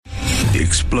the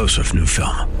explosive new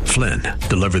film, Flynn,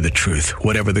 Deliver the Truth,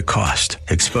 Whatever the Cost,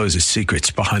 exposes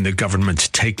secrets behind the government's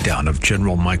takedown of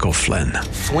General Michael Flynn.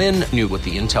 Flynn knew what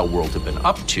the intel world had been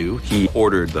up to. He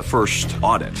ordered the first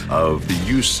audit of the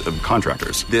use of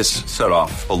contractors. This set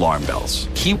off alarm bells.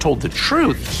 He told the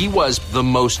truth. He was the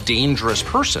most dangerous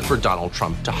person for Donald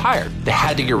Trump to hire. They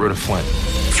had to get rid of Flynn.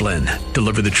 Flynn,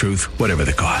 Deliver the Truth, Whatever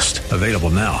the Cost. Available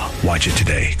now. Watch it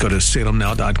today. Go to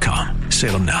salemnow.com.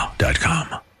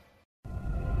 salemnow.com.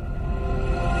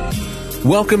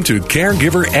 Welcome to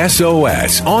Caregiver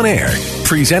SOS On Air,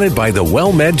 presented by the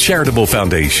WellMed Charitable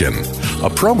Foundation, a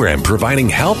program providing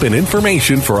help and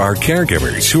information for our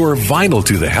caregivers who are vital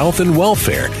to the health and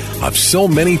welfare of so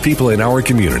many people in our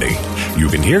community. You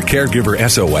can hear Caregiver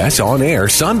SOS On Air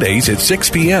Sundays at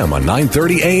 6 p.m. on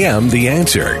 9:30 a.m. The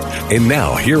Answer. And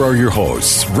now, here are your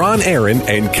hosts, Ron Aaron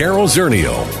and Carol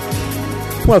Zernial.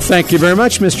 Well, thank you very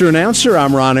much, Mr. Announcer.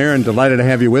 I'm Ron Aaron. Delighted to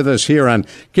have you with us here on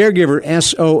Caregiver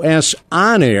SOS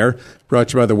On Air, brought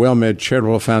to you by the WellMed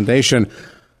Charitable Foundation.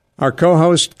 Our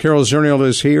co-host, Carol Zernial,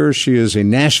 is here. She is a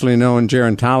nationally known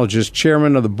gerontologist,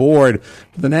 chairman of the board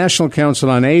of the National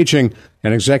Council on Aging,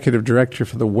 and executive director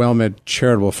for the WellMed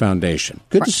Charitable Foundation.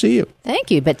 Good to see you. Thank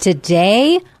you. But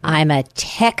today, I'm a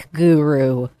tech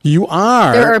guru. You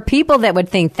are? There are people that would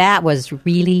think that was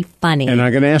really funny. And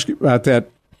I'm going to ask you about that.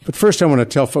 But first, I want to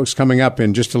tell folks coming up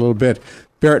in just a little bit,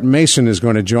 Barrett Mason is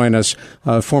going to join us,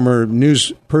 a former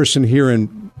news person here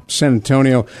in San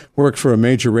Antonio, worked for a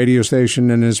major radio station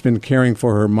and has been caring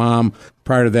for her mom.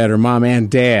 Prior to that, her mom and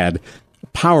dad.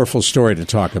 Powerful story to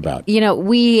talk about. You know,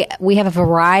 we have a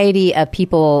variety of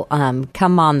people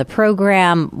come on the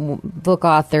program, book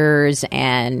authors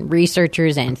and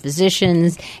researchers and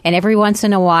physicians, and every once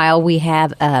in a while we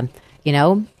have a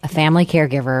family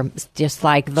caregiver, just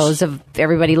like those of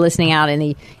everybody listening out in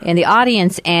the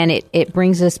audience, and it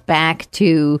brings us back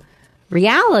to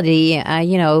reality.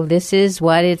 This is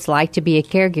what it's like to be a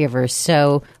caregiver.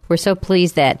 So we're so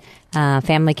pleased that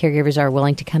family caregivers are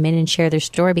willing to come in and share their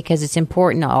story, because it's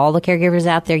important. All the caregivers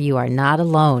out there, you are not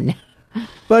alone.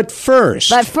 But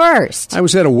first, I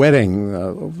was at a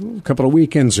wedding a couple of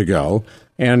weekends ago,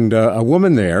 and a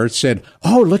woman there said,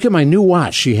 "Oh, look at my new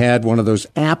watch." She had one of those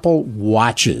Apple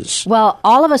Watches. Well,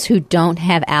 all of us who don't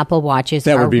have Apple Watches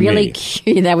that would be really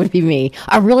that would be me.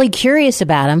 Are really curious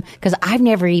about them, because I've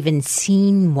never even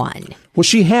seen one. Well,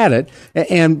 she had it,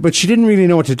 but she didn't really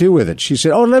know what to do with it. She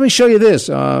said, "Oh, let me show you this."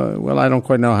 Well, I don't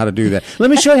quite know how to do that.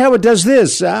 Let me show you how it does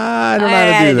this. I don't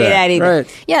know how to do that either.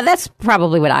 Right. Yeah, that's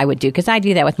probably what I would do, because I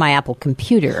do that with my Apple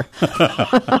computer.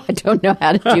 I don't know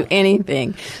how to do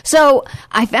anything. So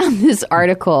I found this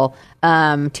article.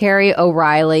 Terry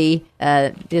O'Reilly.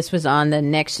 This was on the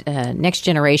Next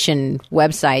Generation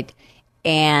website,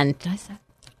 and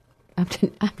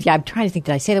I'm trying to think.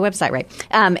 Did I say the website right?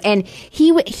 And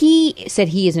he said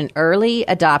he is an early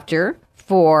adopter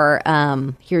for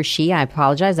he or she. I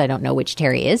apologize. I don't know which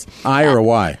Terry is. I or a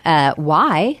Y?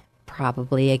 Y,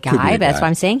 probably a guy. Could be a That's guy. why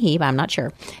I'm saying he, but I'm not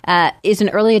sure. Is an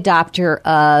early adopter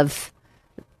of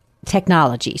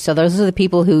technology. So those are the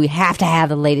people who have to have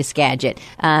the latest gadget.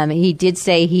 He did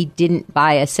say he didn't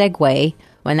buy a Segway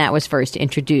when that was first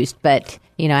introduced, but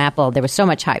Apple, there was so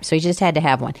much hype, so he just had to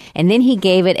have one. And then he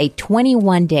gave it a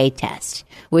 21-day test,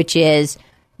 which is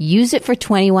use it for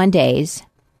 21 days,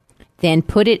 then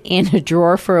put it in a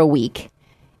drawer for a week.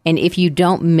 And if you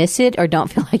don't miss it or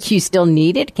don't feel like you still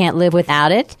need it, can't live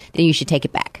without it, then you should take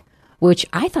it back, which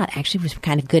I thought actually was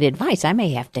kind of good advice. I may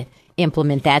have to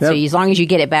implement that. So as long as you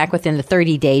get it back within the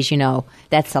 30 days,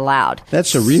 that's allowed.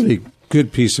 That's a really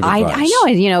good piece of advice.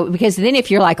 I know, because then if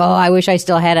you're like, oh, I wish I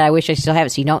still had it, I wish I still have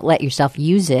it, so you don't let yourself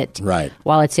use it right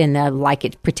while it's in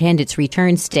pretend it's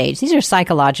return stage. These are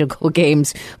psychological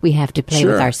games we have to play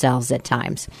with ourselves at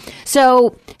times.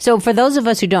 So for those of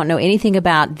us who don't know anything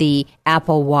about the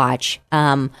Apple Watch,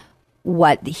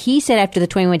 what he said after the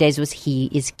 21 days was he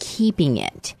is keeping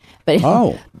it.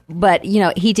 But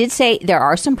he did say there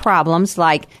are some problems,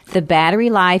 like the battery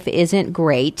life isn't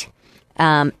great.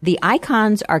 The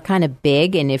icons are kind of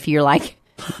big, and if you're like,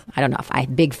 I don't know if I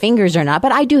have big fingers or not,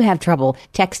 but I do have trouble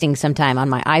texting sometime on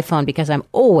my iPhone because I'm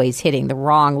always hitting the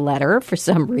wrong letter for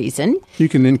some reason. You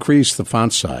can increase the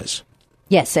font size.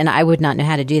 Yes, and I would not know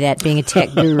how to do that, being a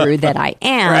tech guru that I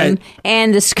am. Right.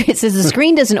 And it says the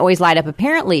screen doesn't always light up.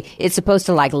 Apparently, it's supposed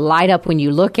to light up when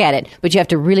you look at it, but you have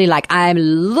to really I'm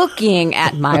looking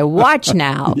at my watch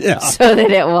now so that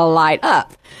it will light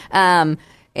up. And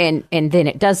then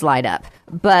it does light up.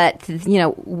 But,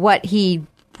 what he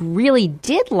really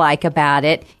did like about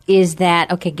it is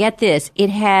that, okay, get this, it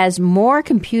has more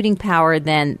computing power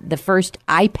than the first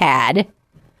iPad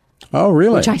Oh,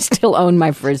 really? Which I still own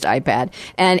my first iPad.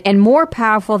 And more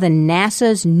powerful than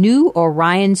NASA's new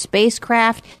Orion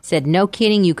spacecraft. Said, no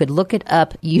kidding, you could look it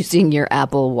up using your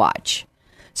Apple Watch.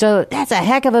 So that's a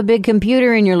heck of a big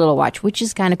computer in your little watch, which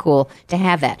is kind of cool to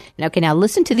have that. Okay, now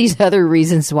listen to these other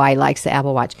reasons why he likes the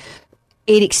Apple Watch.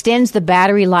 It extends the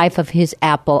battery life of his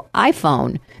Apple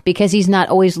iPhone because he's not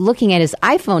always looking at his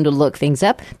iPhone to look things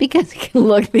up because he can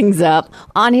look things up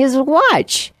on his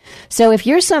watch. So if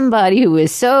you're somebody who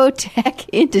is so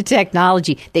into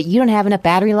technology that you don't have enough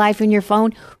battery life in your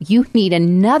phone, you need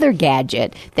another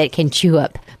gadget that can chew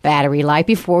up battery life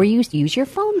before you use your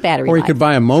phone battery life. Or you could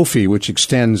buy a Mophie, which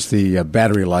extends the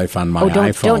battery life on my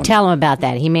iPhone. Don't tell him about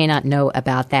that. He may not know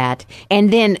about that.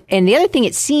 And the other thing,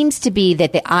 it seems to be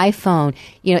that the iPhone,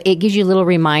 it gives you little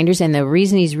reminders, and the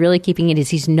reason he's really keeping it is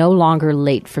he's no longer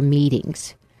late for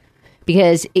meetings.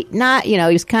 Because he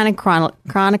was kind of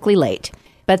chronically late.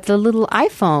 But the little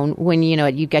iPhone, when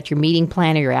you've got your meeting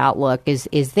plan or your Outlook is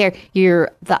there. The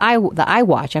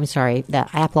iWatch. I'm sorry, the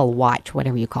Apple Watch,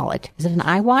 whatever you call it. Is it an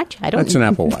iWatch? I don't. That's an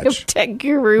Apple Watch. Tech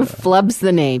guru flubs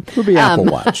the name. It would be Apple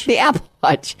Watch. The Apple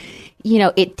Watch.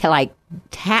 It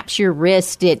taps your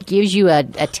wrist. It gives you a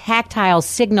tactile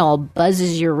signal,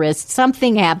 buzzes your wrist.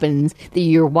 Something happens that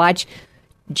your watch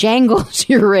jangles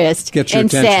your wrist and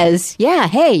says, yeah,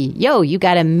 hey, you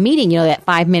got a meeting, that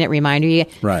 5-minute reminder, you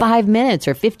get 5 minutes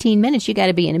or 15 minutes, you got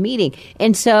to be in a meeting.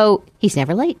 And so he's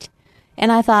never late.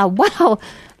 And I thought, wow,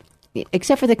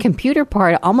 except for the computer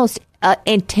part, almost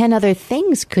and 10 other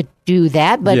things could do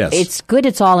that, but It's good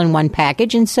it's all in one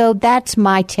package. And so that's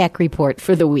my tech report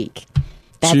for the week.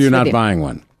 So you're not buying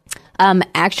one?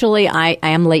 Actually, I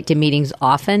am late to meetings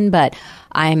often, but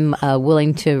I'm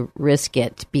willing to risk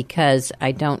it because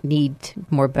I don't need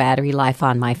more battery life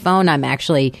on my phone. I'm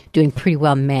actually doing pretty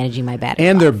well managing my battery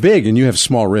life. And they're big, and you have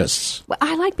small wrists. Well,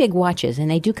 I like big watches, and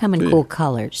they do come in cool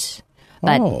colors.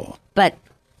 But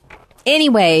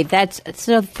anyway,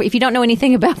 so if you don't know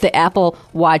anything about the Apple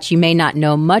Watch, you may not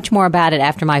know much more about it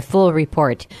after my full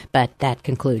report, but that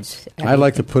concludes everything. I'd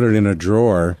like to put it in a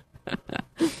drawer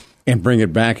and bring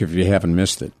it back if you haven't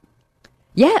missed it.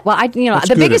 Yeah, well,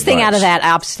 the biggest thing out of that,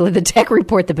 absolutely, the tech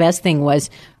report, the best thing was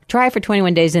try it for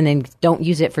 21 days and then don't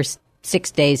use it for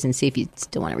 6 days and see if you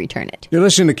still want to return it. You're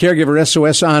listening to Caregiver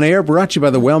SOS On Air, brought to you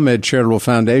by the WellMed Charitable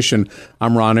Foundation.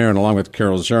 I'm Ron Aaron, along with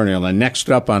Carol Zernial. And next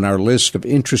up on our list of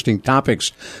interesting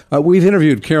topics, we've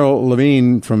interviewed Carol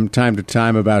Levine from time to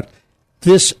time about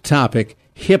this topic,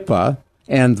 HIPAA,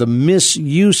 and the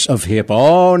misuse of HIPAA.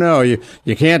 Oh, no,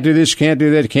 you can't do this, you can't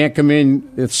do that, you can't come in,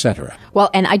 etc. Well,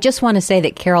 and I just want to say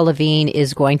that Carol Levine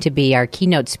is going to be our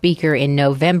keynote speaker in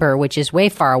November, which is way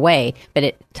far away,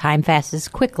 but time passes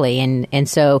quickly. And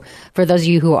so for those of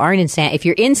you who aren't if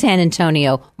you're in San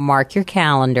Antonio, mark your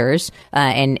calendars,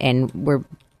 and we're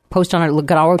post on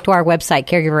go to our website,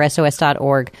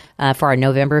 caregiversos.org, for our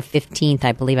November 15th,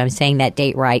 I believe I'm saying that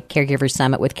date right, Caregiver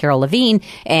Summit with Carol Levine.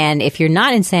 And if you're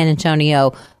not in San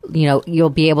Antonio, you'll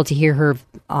be able to hear her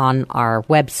on our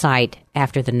website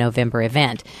after the November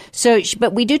event. So,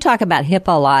 but we do talk about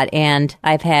HIPAA a lot, and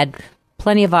I've had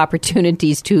plenty of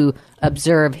opportunities to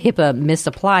observe HIPAA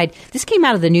misapplied. This came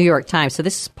out of the New York Times. So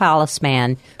this is Paula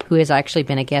Spann, who has actually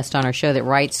been a guest on our show that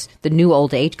writes the new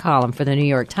old age column for the New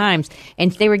York Times.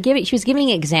 And she was giving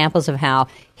examples of how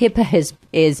HIPAA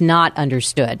is not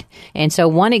understood. And so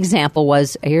one example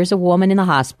was, here's a woman in the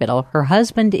hospital. Her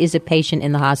husband is a patient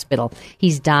in the hospital.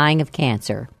 He's dying of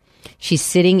cancer. She's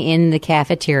sitting in the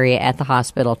cafeteria at the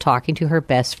hospital talking to her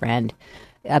best friend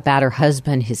about her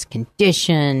husband, his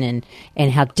condition,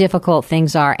 and how difficult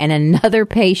things are. And another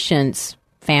patient's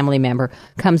family member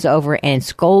comes over and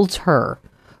scolds her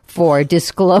for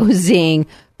disclosing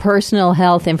personal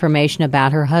health information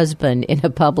about her husband in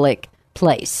a public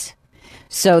place.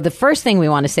 So the first thing we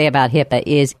want to say about HIPAA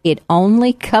is it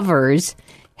only covers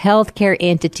healthcare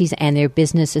entities and their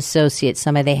business associates,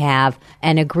 somebody they have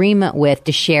an agreement with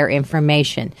to share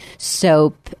information.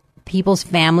 So people's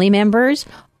family members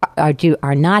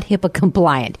are not HIPAA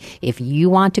compliant. If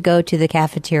you want to go to the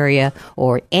cafeteria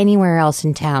or anywhere else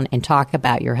in town and talk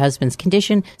about your husband's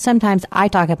condition, sometimes I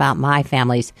talk about my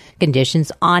family's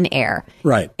conditions on air.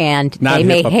 Right. And they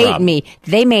may hate me.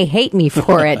 They may hate me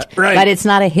for it, right. But it's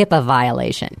not a HIPAA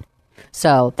violation.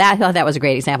 So I thought that was a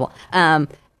great example. And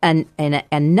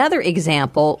another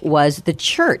example was the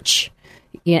church.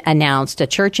 A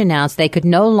church announced they could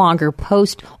no longer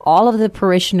post all of the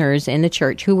parishioners in the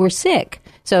church who were sick.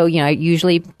 So,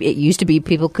 usually it used to be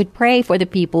people could pray for the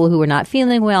people who were not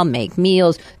feeling well, make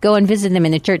meals, go and visit them.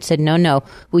 And the church said, no,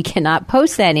 we cannot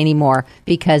post that anymore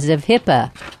because of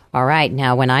HIPAA. All right.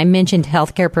 Now, when I mentioned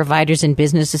healthcare providers and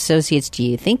business associates, do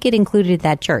you think it included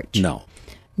that church? No.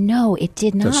 No, it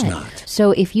did not. Does not.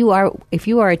 So if you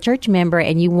are a church member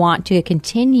and you want to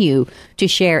continue to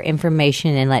share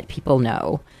information and let people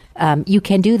know, you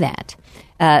can do that.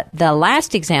 The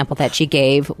last example that she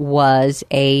gave was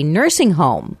a nursing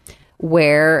home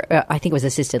where I think it was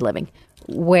assisted living,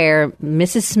 where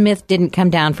Mrs. Smith didn't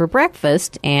come down for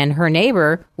breakfast, and her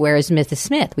neighbor, where is Mrs.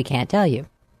 Smith? We can't tell you.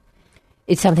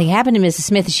 If something happened to Mrs.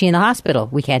 Smith, is she in the hospital?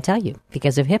 We can't tell you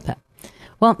because of HIPAA.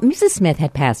 Well, Mrs. Smith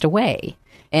had passed away,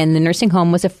 and the nursing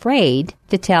home was afraid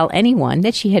to tell anyone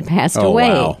that she had passed away.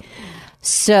 Wow.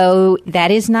 So that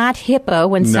is not HIPAA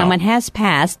when someone has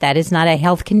passed. That is not a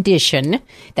health condition.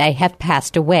 They have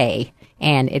passed away.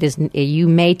 And it is. You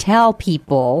may tell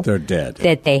people they're dead,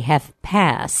 that they have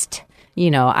passed.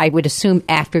 I would assume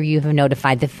after you have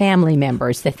notified the family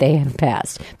members that they have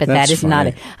passed. But that is not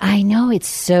it. I know, it's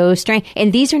so strange.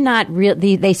 And these are not real.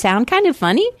 They sound kind of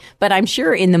funny, but I'm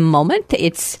sure in the moment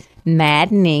it's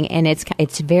maddening, and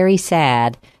it's very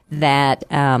sad that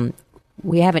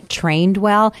we haven't trained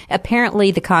well.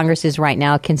 Apparently, the Congress is right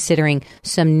now considering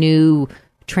some new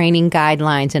training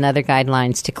guidelines and other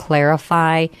guidelines to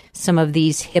clarify some of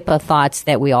these HIPAA thoughts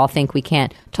that we all think we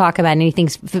can't talk about anything.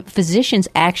 Physicians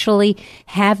actually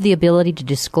have the ability to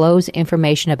disclose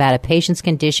information about a patient's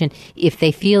condition if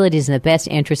they feel it is in the best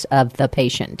interest of the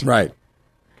patient. Right.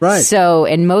 So,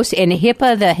 the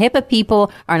HIPAA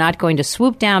people are not going to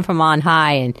swoop down from on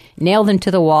high and nail them to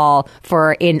the wall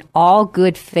for, in all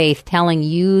good faith, telling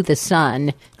you, the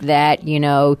son, that,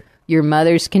 your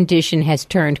mother's condition has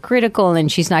turned critical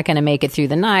and she's not going to make it through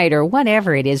the night or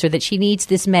whatever it is, or that she needs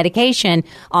this medication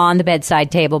on the bedside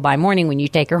table by morning when you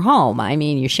take her home. I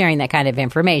mean, you're sharing that kind of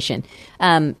information.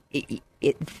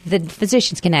 The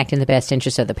physicians can act in the best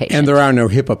interest of the patient. And there are no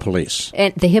HIPAA police.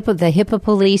 And the HIPAA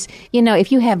police,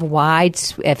 if you have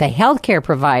if a healthcare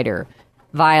provider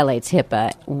violates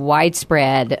HIPAA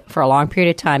widespread for a long period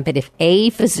of time, but if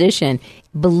a physician,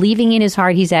 believing in his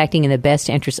heart he's acting in the best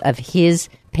interest of his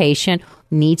patient,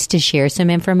 needs to share some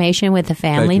information with the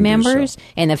family members,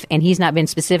 and he's not been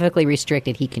specifically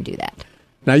restricted, he can do that.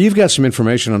 Now, you've got some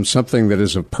information on something that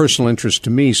is of personal interest to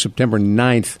me. September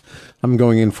 9th, I'm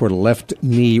going in for left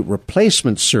knee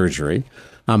replacement surgery.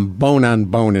 I'm bone on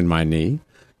bone in my knee.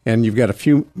 And you've got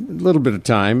little bit of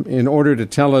time in order to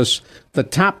tell us the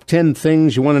top 10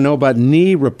 things you want to know about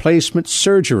knee replacement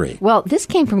surgery. Well, this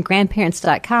came from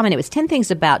grandparents.com, and it was 10 things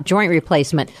about joint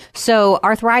replacement. So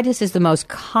arthritis is the most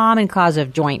common cause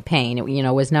of joint pain,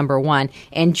 was number one.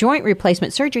 And joint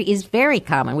replacement surgery is very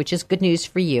common, which is good news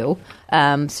for you.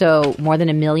 So more than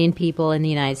 1 million people in the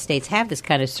United States have this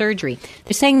kind of surgery.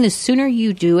 They're saying the sooner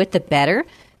you do it, the better.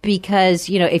 Because,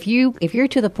 if you're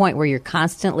to the point where you're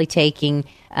constantly taking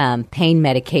pain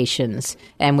medications,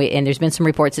 and there's been some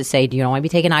reports that say, do you don't want to be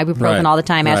taking ibuprofen all the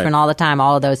time, aspirin all the time,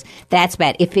 all of those, that's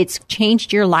bad. If it's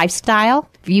changed your lifestyle,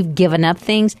 if you've given up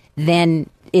things, then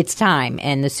it's time,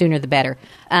 and the sooner the better.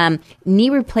 Knee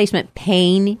replacement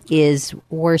pain is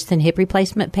worse than hip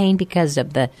replacement pain because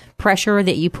of the pressure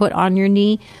that you put on your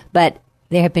knee, but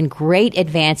there have been great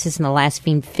advances in the last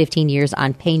 15 years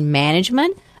on pain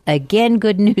management. Again,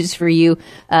 good news for you,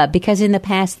 because in the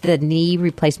past, the knee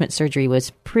replacement surgery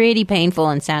was pretty painful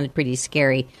and sounded pretty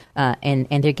scary, and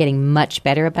they're getting much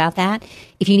better about that.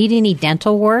 If you need any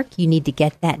dental work, you need to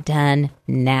get that done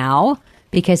now,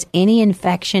 because any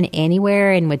infection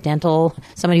anywhere, and with dental,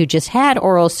 somebody who just had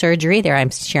oral surgery, there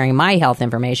I'm sharing my health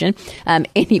information,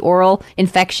 any oral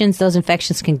infections, those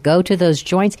infections can go to those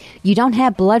joints. You don't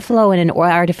have blood flow in an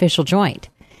artificial joint.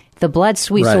 The blood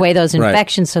sweeps away those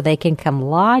infections so they can come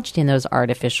lodged in those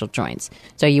artificial joints.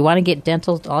 So you want to get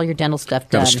all your dental stuff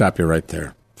done. Got to stop you right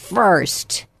there.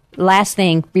 First. Last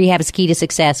thing, rehab is key to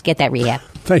success. Get that rehab.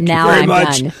 Thank you very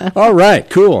much. Done. All right,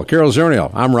 cool. Carol Zernial.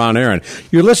 I'm Ron Aaron.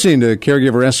 You're listening to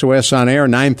Caregiver SOS on air,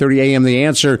 9:30 a.m. The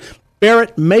Answer.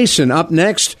 Barrett Mason up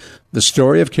next. The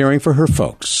story of caring for her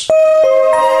folks.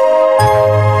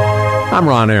 I'm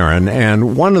Ron Aaron,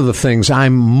 and one of the things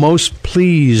I'm most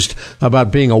pleased about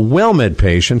being a WellMed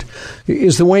patient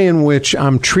is the way in which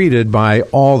I'm treated by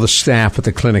all the staff at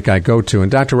the clinic I go to. And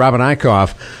Dr. Robin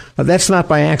Eichhoff, that's not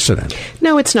by accident.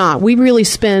 No, it's not. We really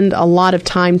spend a lot of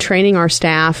time training our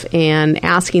staff and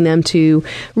asking them to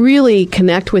really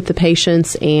connect with the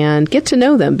patients and get to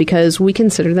know them, because we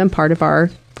consider them part of our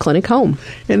clinic home.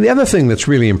 And the other thing that's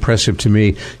really impressive to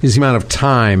me is the amount of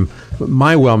time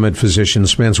my WellMed physician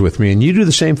spends with me, and you do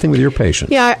the same thing with your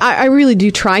patients. Yeah, I really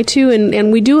do try to,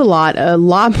 and we do a lot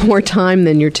more time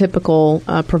than your typical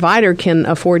provider can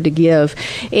afford to give,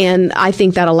 and I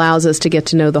think that allows us to get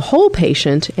to know the whole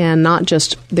patient and not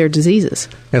just their diseases.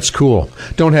 That's cool.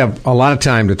 Don't have a lot of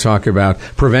time to talk about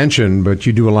prevention, but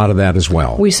you do a lot of that as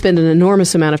well. We spend an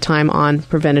enormous amount of time on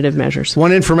preventative measures.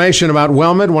 Want information about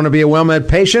WellMed? Want to be a WellMed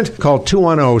patient? Call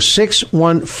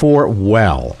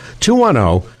 210-614-WELL.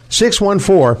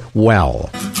 210-614-WELL.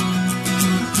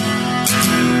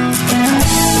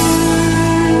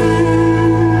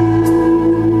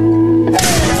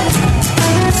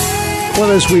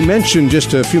 Well, as we mentioned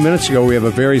just a few minutes ago, we have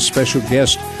a very special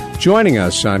guest joining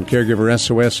us on Caregiver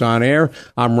SOS On Air.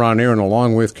 I'm Ron Aaron,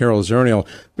 along with Carol Zernial.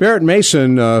 Barrett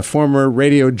Mason, former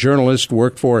radio journalist,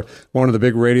 worked for one of the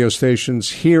big radio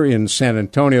stations here in San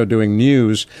Antonio doing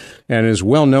news and is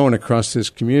well known across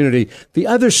this community. The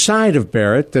other side of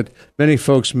Barrett that many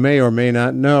folks may or may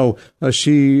not know,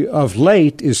 she of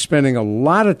late is spending a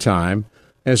lot of time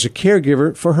as a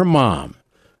caregiver for her mom.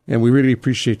 And we really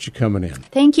appreciate you coming in.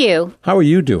 Thank you. How are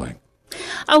you doing?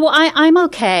 Oh, well, I'm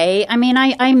okay. I mean,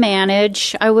 I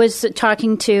manage. I was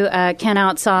talking to Ken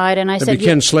outside, and I said...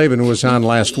 Ken Slavin, who was on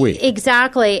last week.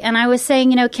 Exactly. And I was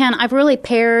saying, Ken, I've really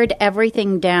pared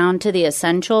everything down to the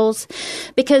essentials,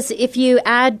 because if you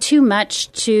add too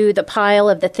much to the pile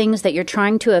of the things that you're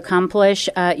trying to accomplish,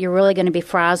 you're really going to be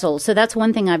frazzled. So that's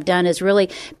one thing I've done, is really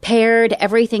pared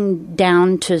everything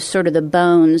down to sort of the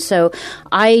bones, so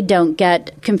I don't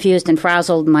get confused and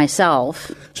frazzled myself.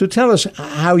 So tell us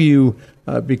how you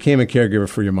became a caregiver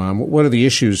for your mom. What are the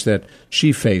issues that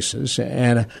she faces,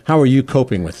 and how are you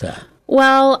coping with that?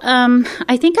 Well,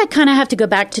 I think I kind of have to go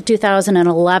back to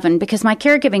 2011, because my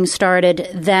caregiving started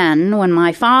then when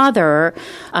my father,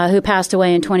 who passed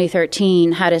away in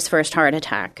 2013, had his first heart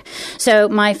attack. So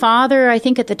my father, I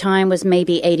think at the time, was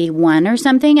maybe 81 or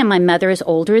something, and my mother is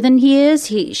older than he is.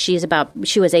 She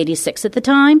was 86 at the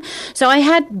time. So I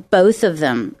had both of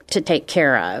them to take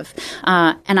care of.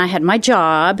 And I had my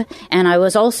job, and I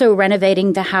was also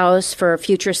renovating the house for a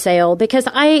future sale, because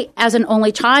I, as an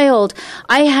only child,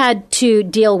 I had to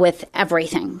deal with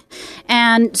everything.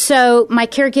 And so my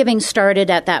caregiving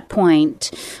started at that point.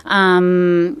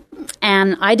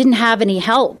 And I didn't have any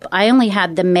help. I only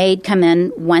had the maid come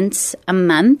in once a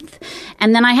month.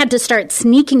 And then I had to start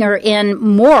sneaking her in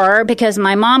more, because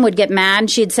my mom would get mad.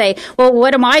 She'd say, well,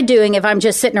 what am I doing if I'm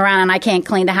just sitting around and I can't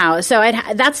clean the house? So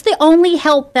that's the only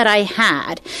help that I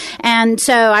had. And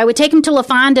so I would take him to La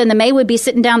Fonda, and the maid would be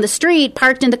sitting down the street,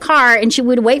 parked in the car, and she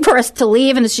would wait for us to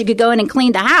leave, and she could go in and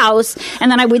clean the house.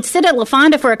 And then I would sit at La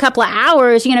Fonda for a couple of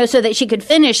hours, so that she could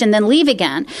finish and then leave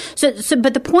again.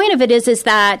 But the point of it is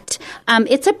that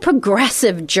it's a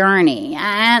progressive journey.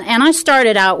 And I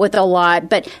started out with a lot,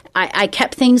 but I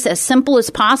kept things as simple as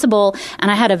possible. And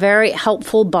I had a very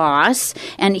helpful boss,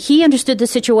 and he understood the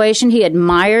situation. He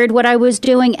admired what I was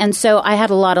doing. And so I had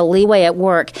a lot of leeway at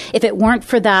work. If it weren't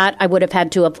for that, I would have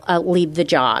had to leave the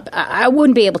job. I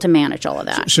wouldn't be able to manage all of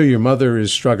that. So your mother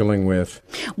is struggling with?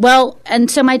 Well,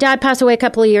 and so my dad passed away a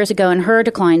couple of years ago, and her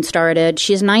decline started.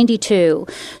 She's 92.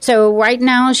 So right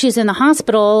now she's in the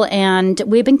hospital, and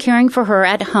we've been caring for her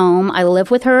at home. I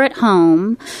live with her at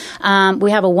home.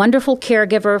 We have a wonderful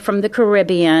caregiver from the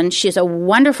Caribbean. She's a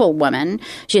wonderful woman.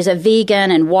 She's a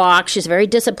vegan and walks. She's very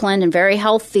disciplined and very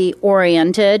healthy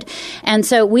oriented. And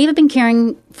so we've been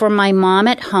caring for my mom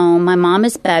at home. My mom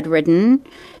is bedridden.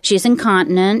 She's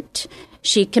incontinent.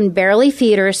 She can barely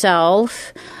feed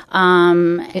herself.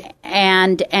 And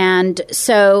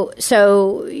so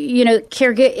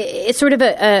caregiver, it's sort of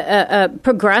a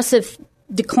progressive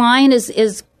decline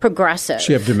is progressive.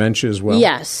 She have dementia as well?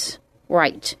 Yes,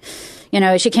 right.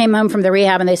 She came home from the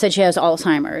rehab, and they said she has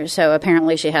Alzheimer's, so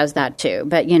apparently she has that too.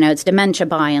 But, it's dementia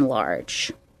by and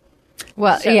large.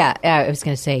 Well, yeah, I was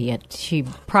going to say, she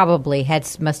probably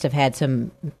must have had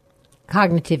some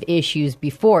cognitive issues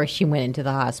before she went into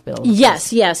the hospital. Yes.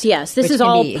 This is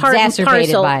all part and parcel.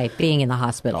 Exacerbated by being in the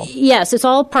hospital. Yes, it's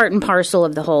all part and parcel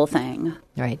of the whole thing.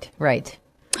 Right.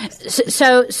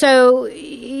 So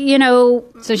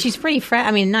she's pretty fragile.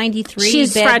 I mean, 93.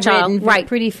 She's fragile, right?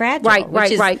 Pretty fragile,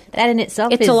 right. That in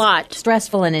itself it's is a lot.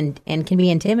 Stressful and can be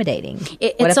intimidating.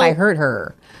 What if I hurt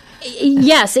her?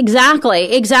 Yes,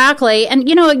 exactly. And,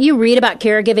 you read about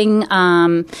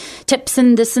caregiving tips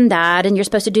and this and that, and you're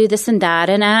supposed to do this and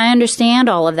that, and I understand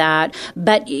all of that.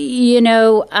 But,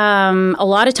 a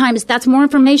lot of times that's more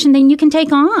information than you can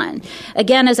take on.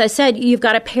 Again, as I said, you've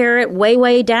got to pare it way,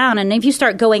 way down. And if you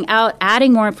start going out,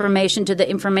 adding more information to the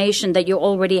information that you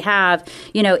already have,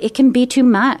 it can be too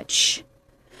much.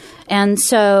 And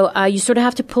so you sort of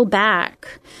have to pull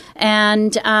back.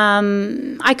 And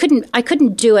I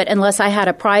couldn't do it unless I had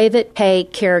a private pay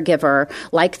caregiver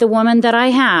like the woman that I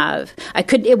have.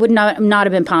 It would not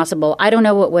have been possible. I don't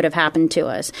know what would have happened to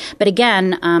us. But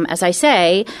again, as I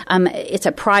say, it's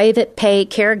a private pay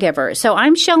caregiver. So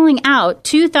I'm shelling out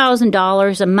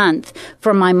 $2,000 a month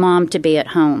for my mom to be at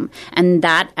home, and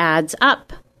that adds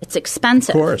up. It's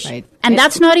expensive. Of course. Right. And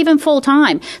that's not even full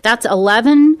time. That's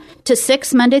 11 to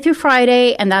 6 Monday through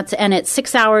Friday, and it's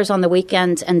 6 hours on the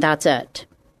weekends, and that's it.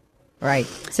 Right.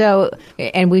 So,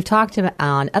 and we've talked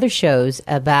on other shows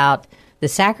about the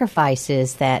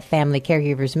sacrifices that family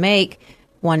caregivers make.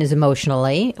 One is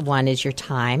emotionally, one is your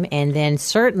time, and then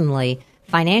certainly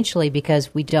financially,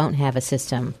 because we don't have a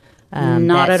system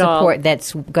not at all.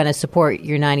 That's going to support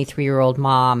your 93-year-old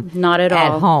mom not at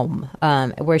all. At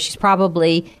home, where she's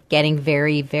probably getting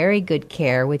very, very good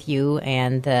care with you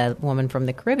and the woman from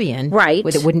the Caribbean. Right.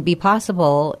 It wouldn't be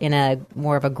possible in a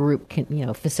more of a group,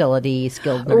 facility,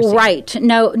 skilled nursing. Right.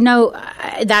 No,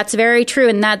 that's very true.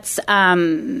 And that's,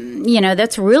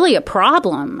 that's really a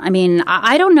problem. I mean,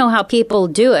 I don't know how people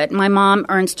do it. My mom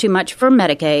earns too much for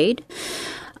Medicaid.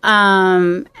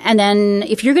 And then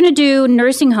if you're going to do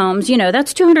nursing homes,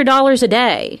 that's $200 a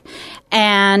day.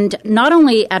 And not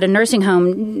only at a nursing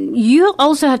home, you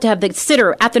also have to have the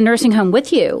sitter at the nursing home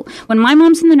with you. When my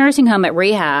mom's in the nursing home at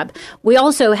rehab, we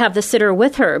also have the sitter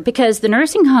with her because the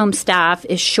nursing home staff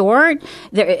is short.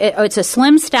 It's a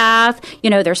slim staff.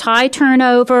 There's high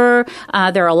turnover.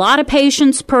 There are a lot of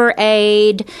patients per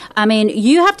aide. I mean,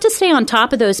 you have to stay on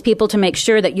top of those people to make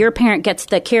sure that your parent gets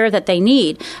the care that they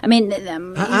need. I mean,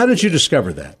 how did you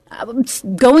discover that?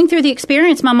 Going through the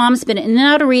experience, my mom's been in and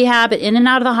out of rehab, in and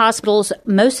out of the hospitals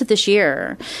most of this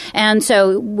year. And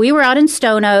so we were out in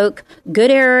Stone Oak,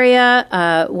 good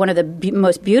area, one of the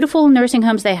most beautiful nursing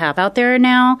homes they have out there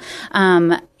now.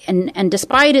 And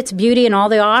despite its beauty and all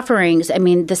the offerings, I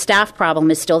mean, the staff problem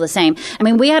is still the same. I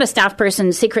mean, we had a staff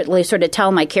person secretly sort of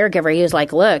tell my caregiver, he was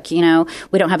like, look, we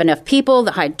don't have enough people.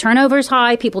 The high turnover is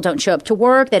high. People don't show up to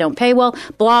work. They don't pay well,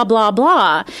 blah, blah,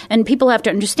 blah. And people have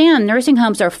to understand nursing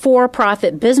homes are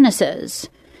for-profit businesses.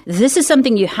 This is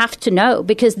something you have to know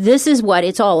because this is what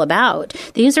it's all about.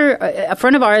 These are a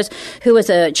friend of ours who was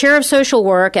a chair of social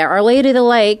work at Our Lady of the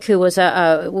Lake, who was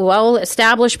a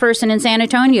well-established person in San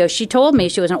Antonio. She told me,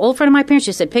 she was an old friend of my parents.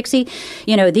 She said, Pixie,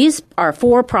 these are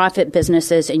for-profit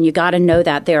businesses, and you got to know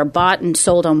that. They are bought and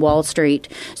sold on Wall Street.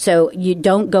 So you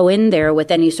don't go in there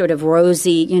with any sort of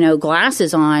rosy,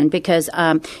 glasses on because,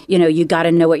 you got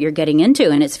to know what you're getting into,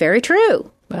 and it's very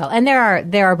true. Well, and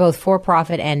there are both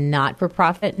for-profit and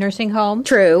not-for-profit nursing homes.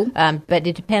 True. But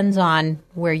it depends on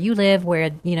where you live,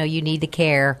 where, you need the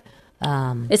care.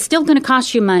 It's still going to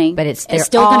cost you money, but it's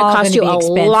still going to cost you a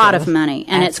lot of money,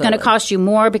 and Absolutely. It's going to cost you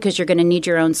more because you're going to need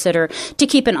your own sitter to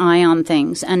keep an eye on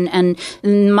things. And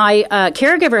my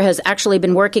caregiver has actually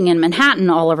been working in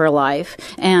Manhattan all of her life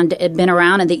and had been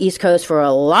around in the East Coast for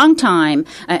a long time.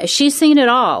 She's seen it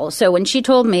all. So when she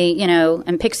told me,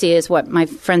 and Pixie is what my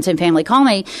friends and family call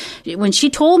me, when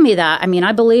she told me that, I mean,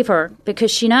 I believe her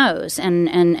because she knows, and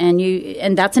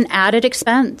that's an added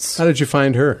expense. How did you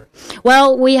find her?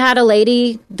 Well, we had a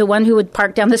lady, the one who would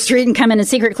park down the street and come in and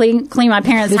secretly clean my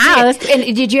parents' house.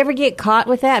 And did you ever get caught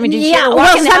with that? I mean, did you ever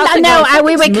walk in the house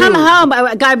we would come home.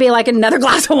 I got to be like another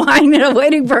glass of wine,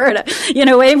 waiting for her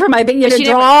to, waiting for my baby to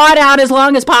draw it out as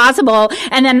long as possible.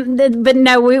 And then, but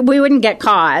no, we wouldn't get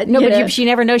caught. No, but she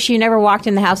never knows. She never walked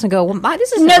in the house and go, well,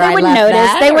 this is no, they wouldn't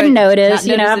notice. They wouldn't notice.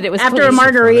 After a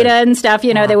margarita and stuff,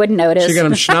 they wouldn't notice. She got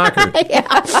them schnockered.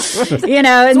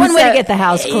 It's one way to get the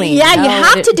house clean. Yeah, you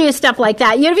have to do stuff like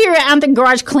that. If you're out the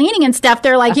garage cleaning and stuff,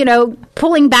 they're like,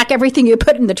 pulling back everything you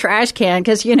put in the trash can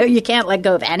because, you can't let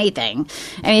go of anything.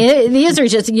 I mean, these are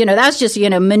just, that's just,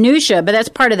 minutia, but that's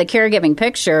part of the caregiving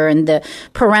picture and the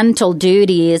parental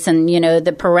duties and,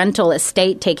 the parental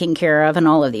estate taken care of and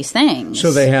all of these things.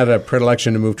 So they had a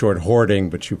predilection to move toward hoarding,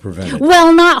 but you prevented.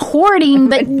 Well, not hoarding,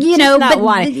 but,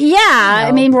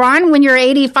 I mean, Ron, when you're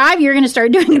 85, you're going to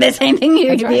start doing the same thing.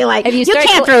 You're going to be like, you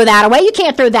can't throw that away. You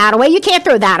can't throw that away. You can't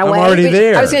throw that away. I'm already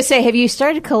there. I was going to say, have you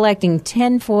started collecting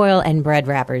tinfoil and bread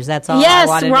wrappers? That's all yes,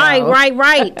 I want to know.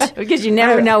 Right. Because you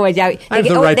never know. They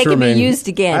can be used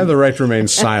again. I have the right to remain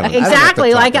silent.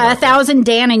 Exactly, like 1,000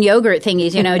 Dan and yogurt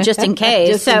thingies, just in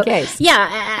case. In case.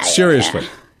 Yeah. Seriously.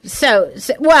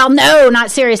 Well, no, not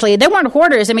seriously. They weren't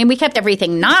hoarders. I mean, we kept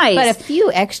everything nice. But a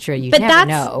few extra, you but never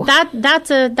know.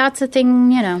 That's a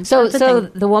thing, you know. So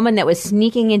thing. the woman that was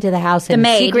sneaking into the house and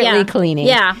maid, secretly cleaning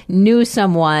knew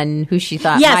someone who she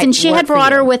thought yes, might and she work had for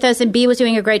brought you. her with us, and B was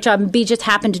doing a great job, and B just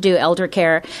happened to do elder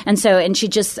care. And she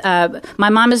just, my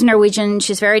mom is Norwegian,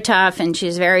 she's very tough, and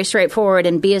she's very straightforward,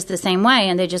 and B is the same way,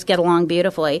 and they just get along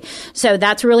beautifully. So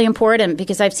that's really important,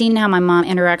 because I've seen how my mom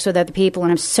interacts with other people,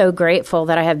 and I'm so grateful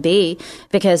that I have B,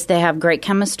 because they have great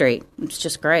chemistry. It's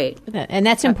just great. And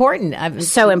that's important.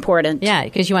 So important. Yeah,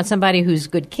 because you want somebody who's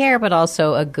good care, but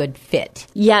also a good fit.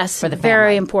 Yes, for the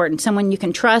very family. important. Someone you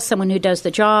can trust, someone who does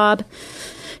the job.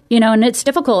 You know, and it's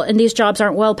difficult, and these jobs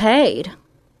aren't well paid.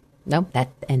 No,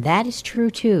 that is true,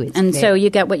 too. So you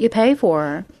get what you pay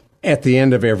for. At the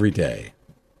end of every day,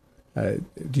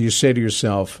 do you say to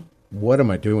yourself, what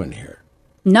am I doing here?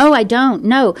 No, I don't.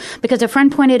 No, because a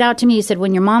friend pointed out to me, he said,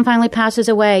 when your mom finally passes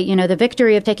away, you know, the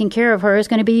victory of taking care of her is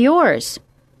going to be yours.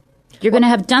 You're going to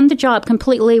have done the job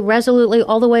completely, resolutely,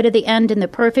 all the way to the end in the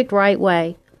perfect right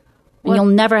way. And you'll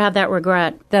never have that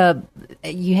regret.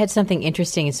 You had something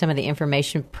interesting in some of the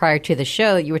information prior to the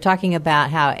show. You were talking about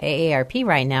how AARP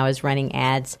right now is running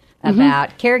ads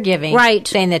about caregiving. Right.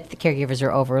 Saying that the caregivers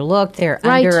are overlooked. They're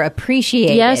Right.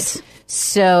 underappreciated. Yes.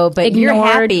 So, but Ignored, you're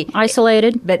happy.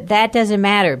 isolated. But that doesn't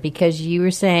matter because you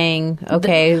were saying,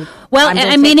 okay, well, I'm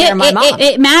I mean, it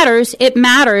matters. It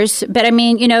matters. But I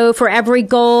mean, you know, for every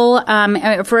goal,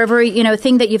 for every, you know,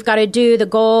 thing that you've got to do, the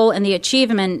goal and the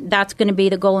achievement, that's going to be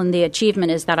the goal and the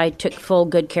achievement is that I took full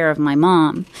good care of my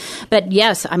mom. But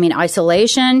yes, I mean,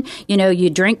 isolation, you know, you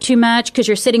drink too much because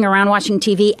you're sitting around watching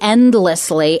TV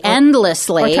endlessly. Or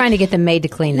trying to get the maid to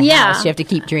clean the house. You have to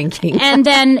keep drinking. And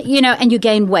then, you know, and you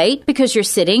gain weight because you're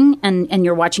sitting and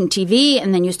you're watching TV,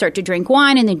 and then you start to drink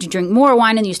wine, and then you drink more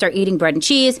wine, and you start eating bread and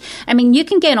cheese. I mean, you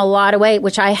can gain a lot of weight,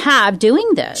 which I have doing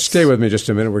this. Stay with me just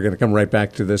a minute. We're going to come right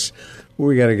back to this.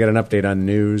 We got to get an update on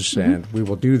news, and we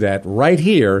will do that right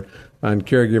here on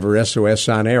Caregiver SOS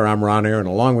On Air. I'm Ron Aaron,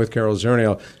 along with Carol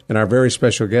Zernial, and our very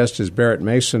special guest is Barrett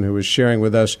Mason, who is sharing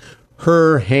with us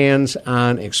her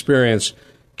hands-on experience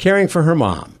caring for her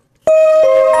mom.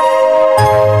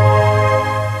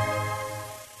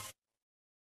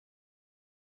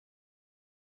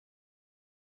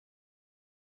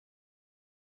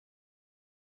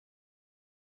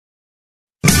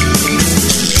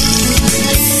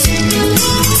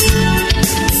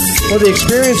 Well, the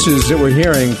experiences that we're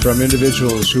hearing from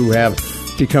individuals who have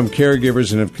become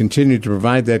caregivers and have continued to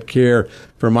provide that care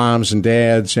for moms and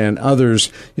dads and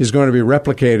others is going to be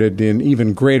replicated in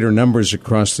even greater numbers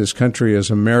across this country as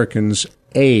Americans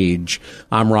age.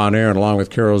 I'm Ron Aaron, along with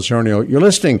Carol Zernial. You're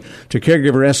listening to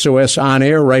Caregiver SOS On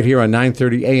Air right here on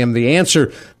 930 AM. The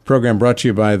Answer, program brought to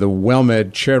you by the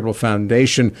WellMed Charitable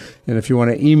Foundation. And if you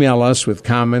want to email us with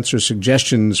comments or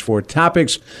suggestions for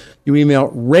topics, you email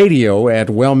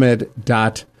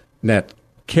radio@wellmed.net.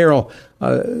 Carol,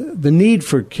 the need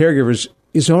for caregivers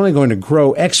is only going to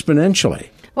grow exponentially.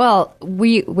 Well,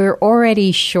 we're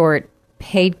already short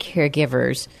paid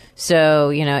caregivers. So,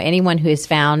 you know, anyone who has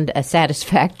found a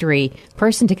satisfactory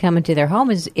person to come into their home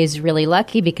is really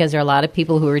lucky, because there are a lot of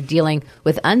people who are dealing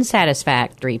with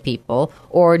unsatisfactory people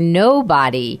or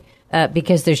nobody.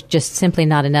 Because there's just simply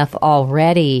not enough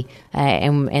already.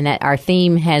 And that our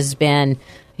theme has been,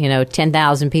 you know,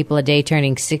 10,000 people a day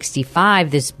turning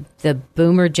 65, the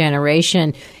boomer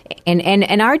generation.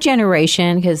 And our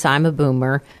generation, because I'm a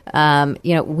boomer,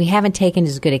 you know, we haven't taken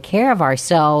as good a care of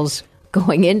ourselves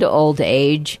going into old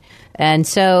age. And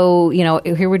so, you know,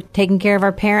 here we're taking care of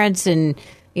our parents, and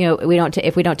you know,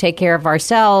 if we don't take care of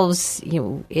ourselves, you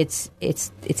know, it's a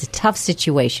tough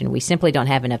situation. We simply don't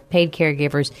have enough paid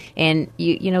caregivers. And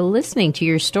you know, listening to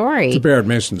your story, to Barrett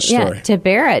Mason's story, to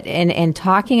Barrett, and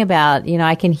talking about, you know,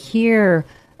 I can hear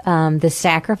the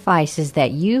sacrifices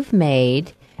that you've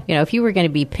made. You know, if you were going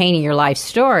to be painting your life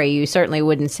story, you certainly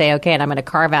wouldn't say, okay, and I'm going to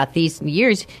carve out these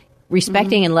years.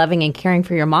 Respecting and loving and caring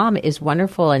for your mom is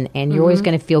wonderful, and you're always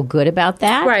going to feel good about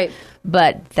that. Right.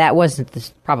 But that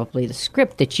wasn't probably the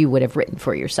script that you would have written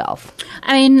for yourself.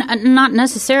 I mean, not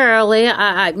necessarily.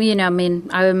 I'm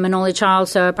an only child,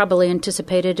 so I probably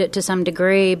anticipated it to some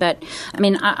degree. But I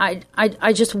mean,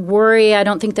 I just worry. I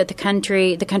don't think that the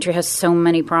country has so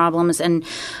many problems, and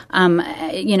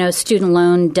you know, student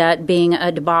loan debt being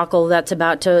a debacle that's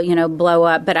about to, you know, blow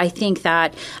up. But I think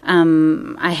that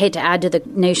I hate to add to the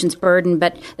nation's burden,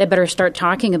 but they better start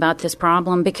talking about this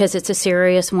problem because it's a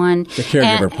serious one. The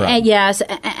caregiver problem. Yes,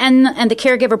 and the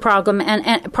caregiver problem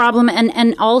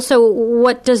and also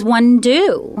what does one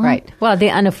do? Right. Well, the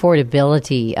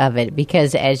unaffordability of it,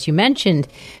 because as you mentioned,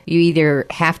 you either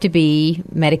have to be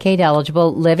Medicaid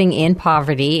eligible, living in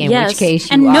poverty, in which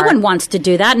case you no one wants to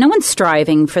do that. No one's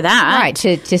striving for that. Right.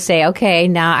 To say, okay,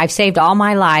 now I've saved all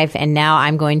my life, and now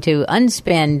I'm going to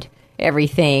unspend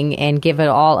everything and give it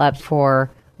all up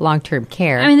for long-term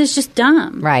care. I mean, it's just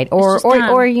dumb. Right.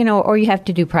 Or you have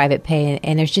to do private pay,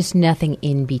 and there's just nothing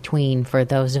in between for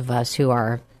those of us who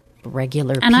are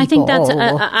regular people. And I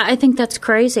think that's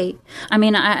crazy. I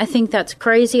mean, I think that's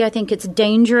crazy. I think it's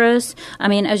dangerous. I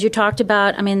mean, as you talked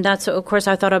about, I mean, that's, of course,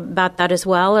 I thought about that as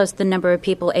well, as the number of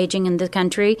people aging in the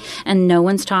country, and no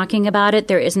one's talking about it.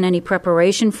 There isn't any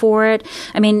preparation for it.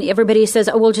 I mean, everybody says,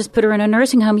 oh, we'll just put her in a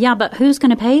nursing home. Yeah, but who's going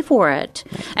to pay for it?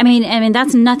 I mean,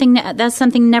 that's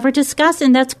something never discussed,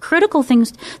 and that's critical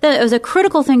things. That was a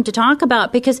critical thing to talk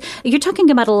about, because you're talking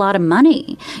about a lot of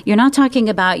money. You're not talking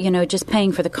about, just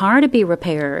paying for the car to be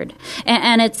repaired,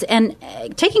 and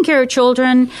taking care of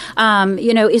children,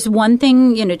 is one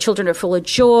thing. Children are full of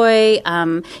joy.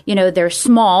 They're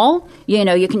small.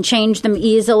 You can change them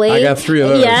easily. I got 3 of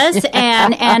those. Yes,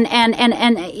 and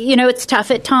it's tough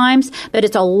at times, but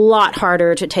it's a lot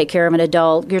harder to take care of an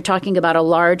adult. You're talking about a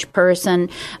large person.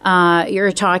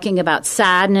 You're talking about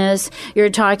sadness. You're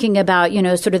talking about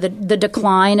sort of the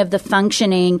decline of the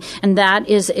functioning, and that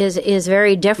is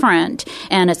very different,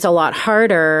 and it's a lot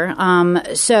harder.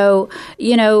 It's a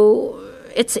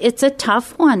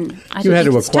tough one. You had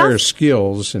to acquire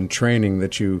skills and training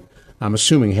that you, I'm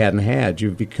assuming, hadn't had.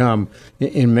 You've become,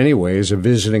 in many ways, a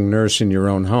visiting nurse in your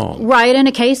own home. Right, and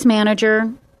a case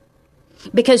manager.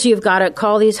 Because you've got to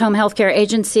call these home health care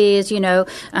agencies,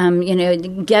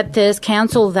 get this,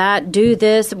 cancel that, do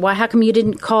this. Why? How come you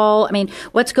didn't call? I mean,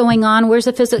 what's going on? Where's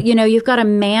the physical? You've got to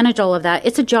manage all of that.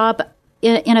 It's a job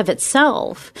in of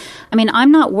itself. I mean,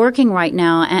 I'm not working right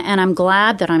now, and I'm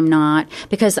glad that I'm not,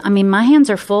 because, my hands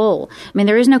are full.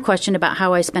 There is no question about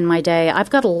how I spend my day.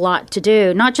 I've got a lot to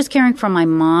do, not just caring for my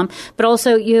mom, but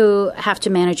also you have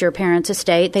to manage your parents'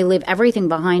 estate. They leave everything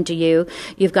behind to you.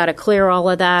 You've got to clear all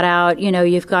of that out.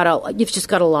 You've just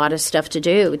got a lot of stuff to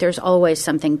do. There's always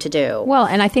something to do. Well,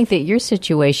 and I think that your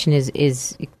situation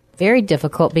is very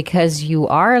difficult because you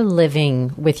are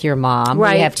living with your mom.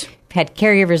 Right. We have had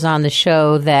caregivers on the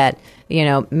show that,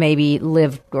 maybe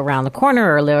live around the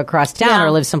corner or live across town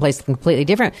or live someplace completely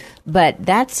different. But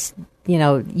that's,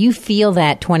 you feel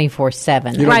that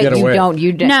 24/7. You don't get away.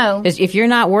 You don't. No. If you're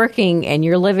not working and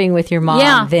you're living with your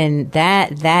mom, then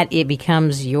that it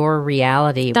becomes your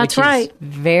reality. That's which right. Is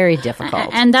very difficult.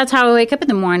 And that's how I wake up in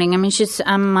the morning. She's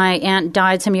my aunt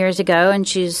died some years ago, and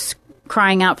she's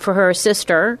crying out for her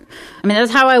sister.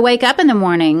 That's how I wake up in the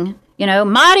morning.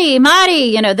 Marty,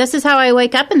 this is how I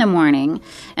wake up in the morning.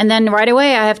 And then right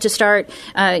away I have to start,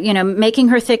 making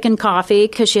her thickened coffee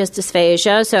because she has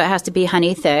dysphagia, so it has to be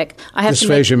honey thick.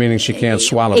 Dysphagia meaning she can't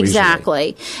swallow exactly.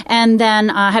 easily. And then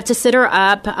I have to sit her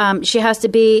up. She has to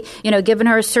be, given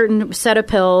her a certain set of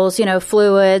pills,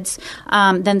 fluids.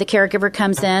 Then the caregiver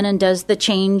comes in and does the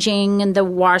changing and the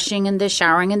washing and the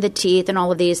showering and the teeth and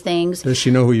all of these things. Does she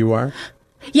know who you are?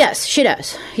 Yes, she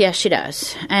does.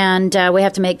 And we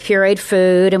have to make pureed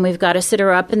food, and we've got to sit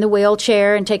her up in the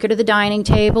wheelchair and take her to the dining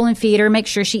table and feed her, make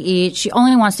sure she eats. She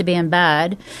only wants to be in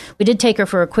bed. We did take her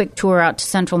for a quick tour out to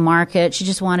Central Market. She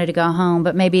just wanted to go home,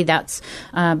 but maybe that's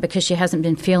because she hasn't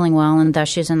been feeling well, and thus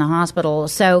she's in the hospital.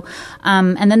 So,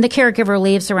 and then the caregiver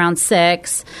leaves around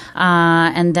 6,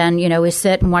 and then, we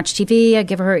sit and watch TV. I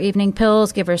give her evening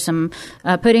pills, give her some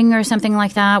pudding or something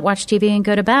like that, watch TV and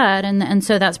go to bed. And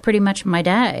so that's pretty much my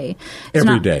day.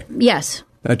 Every day? Yes.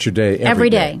 That's your day every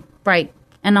day. Right.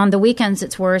 And on the weekends,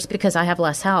 it's worse because I have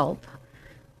less help.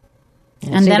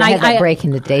 And so then I have that break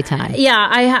in the daytime. Yeah,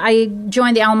 I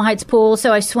joined the Alma Heights pool,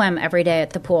 so I swim every day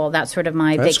at the pool. That's sort of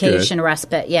my vacation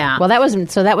respite. Yeah. Well, that was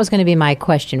going to be my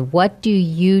question. What do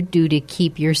you do to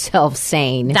keep yourself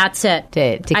sane? That's it.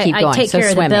 To keep going. I take care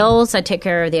of the bills. I take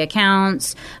care of the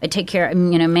accounts. I take care,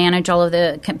 manage all of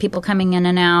the people coming in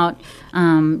and out.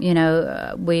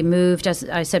 We moved, as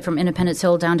I said, from Independence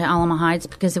Hill down to Alma Heights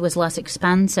because it was less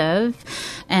expensive,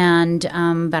 and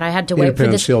but I had to wait for this.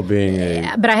 Independence Hill being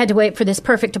but I had to wait for this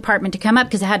perfect apartment to come up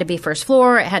because it had to be first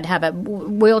floor. It had to have a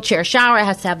wheelchair shower. It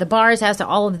has to have the bars. It has to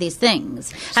all of these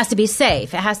things. It has to be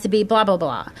safe. It has to be blah blah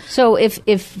blah. So if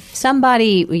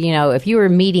somebody, if you were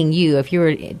meeting if you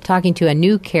were talking to a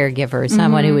new caregiver,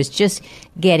 someone who was just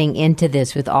getting into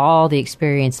this with all the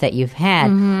experience that you've had.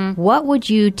 Mm-hmm. What would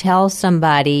you tell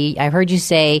somebody? I've heard you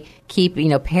say keep,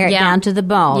 pare it down to the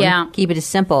bone. Yeah. Keep it as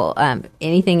simple.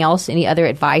 Anything else? Any other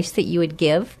advice that you would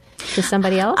give to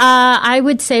somebody else? I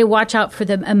would say watch out for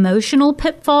the emotional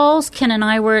pitfalls. Ken and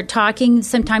I were talking.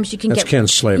 Sometimes you can That's get Ken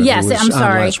Slater. Yes, who was I'm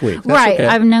sorry. On last week. That's right, okay.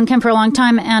 I've known Ken for a long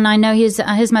time, and I know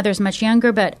his mother's much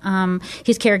younger, but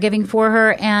he's caregiving for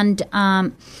her, and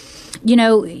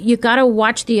you got to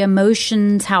watch the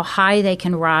emotions, how high they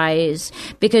can rise,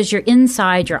 because you're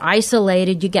inside, you're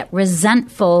isolated, you get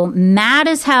resentful, mad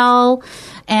as hell,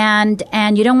 and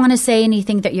you don't want to say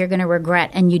anything that you're going to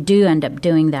regret, and you do end up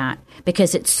doing that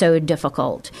because it's so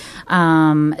difficult.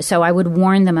 So I would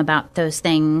warn them about those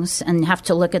things and have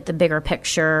to look at the bigger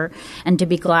picture and to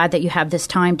be glad that you have this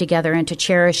time together and to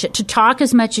cherish it, to talk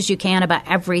as much as you can about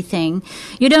everything.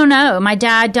 You don't know. My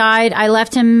dad died. I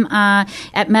left him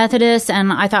at Methodist,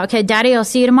 and I thought, okay, Daddy, I'll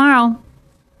see you tomorrow.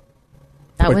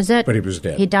 That was it. But he was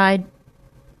dead. He died.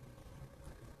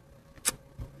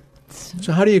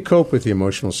 So how do you cope with the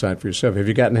emotional side for yourself? Have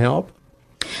you gotten help?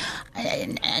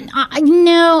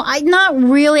 No, not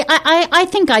really. I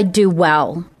think I do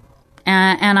well.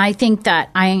 And I think that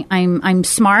I'm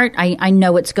smart. I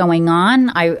know what's going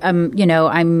on.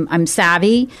 I'm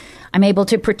savvy. I'm able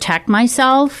to protect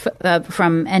myself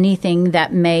from anything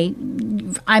that may.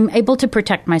 I'm able to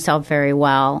protect myself very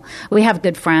well. We have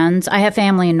good friends. I have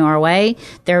family in Norway.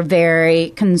 They're very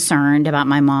concerned about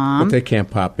my mom. But they can't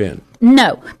pop in.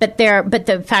 No, but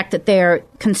the fact that they're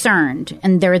concerned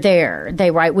and they're there.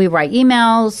 We write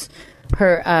emails.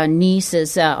 Her niece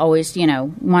is always,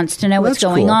 wants to know what's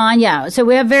going on. Yeah. So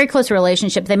we have a very close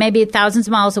relationship. They may be thousands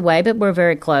of miles away, but we're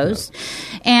very close.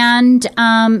 Yeah.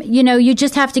 And, you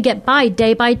just have to get by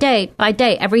day by day by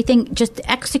day. Everything, just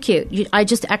execute. I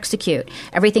just execute.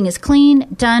 Everything is clean,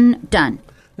 done.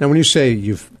 Now, when you say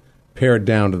you've pared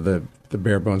down to the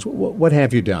bare bones, what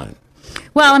have you done?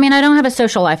 Well, I don't have a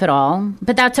social life at all,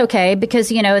 but that's okay because,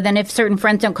 then if certain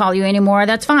friends don't call you anymore,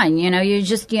 that's fine. You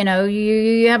just,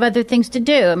 you have other things to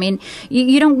do.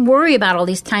 You don't worry about all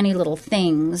these tiny little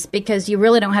things because you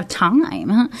really don't have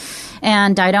time.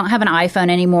 And I don't have an iPhone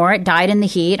anymore. It died in the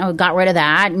heat. I got rid of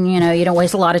that. And, you don't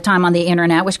waste a lot of time on the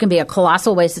internet, which can be a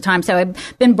colossal waste of time. So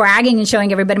I've been bragging and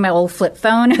showing everybody my old flip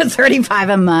phone. It's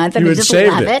 $35 a month. And I just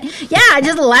love it. Yeah, I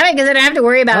just love it because I don't have to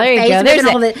worry about Facebook and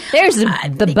all the... There's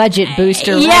the budget booster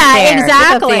yeah, right there.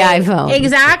 exactly. The iPhone.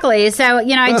 Exactly. So,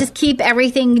 I just keep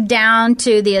everything down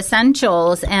to the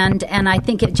essentials. And I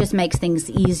think it just makes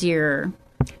things easier.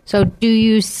 So do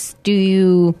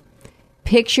you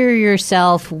picture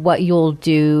yourself what you'll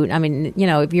do?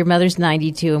 If your mother's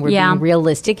 92 and we're being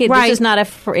realistic, this is not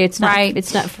it's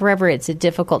not forever. It's a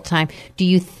difficult time. Do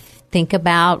you think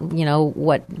about,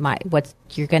 what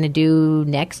you're going to do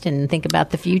next and think about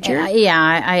the future?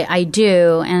 I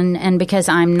do. And because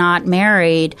I'm not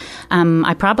married,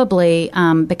 I probably,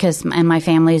 because my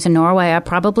family is in Norway, I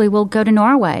probably will go to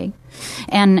Norway.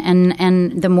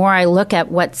 And the more I look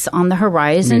at what's on the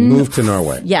horizon. You move to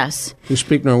Norway? Yes. You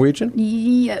speak Norwegian?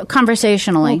 Yeah,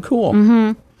 conversationally. Oh, cool.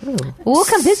 Mm-hmm. Well, we'll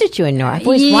come visit you in Norway. I've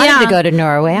always wanted to go to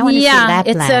Norway. I want to see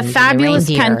Lapland. It's a fabulous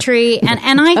country,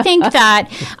 and I think that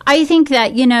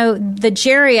the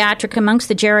geriatric amongst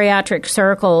the geriatric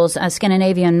circles,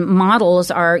 Scandinavian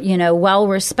models are well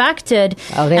respected.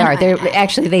 Oh, they are. They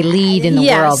lead in the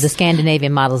world. The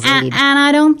Scandinavian models lead, and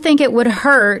I don't think it would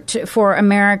hurt for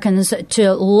Americans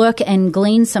to look and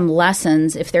glean some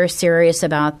lessons if they're serious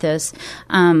about this.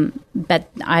 But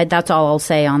that's all I'll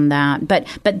say on that. But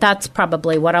that's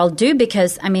probably what I'll do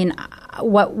because,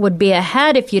 what would be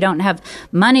ahead if you don't have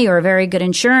money or very good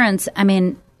insurance?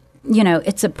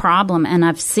 It's a problem, and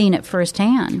I've seen it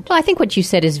firsthand. Well, I think what you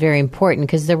said is very important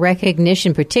because the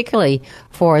recognition, particularly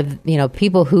for,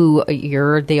 people who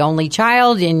you're the only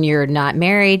child and you're not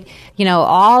married,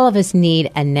 all of us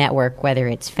need a network, whether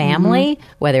it's family,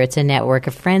 whether it's a network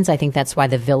of friends. I think that's why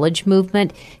the village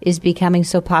movement is becoming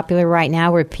so popular right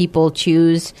now, where people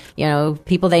choose,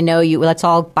 people they know, let's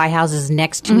all buy houses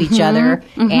next to each other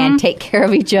and take care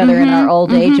of each other in our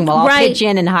old age, and we'll all pitch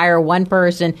in and hire one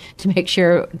person to make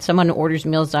sure someone orders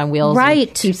Meals on Wheels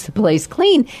and keeps the place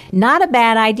clean. Not a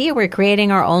bad idea. We're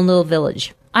creating our own little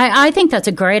village. I think that's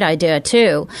a great idea,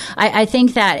 too. I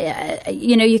think that,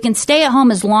 you can stay at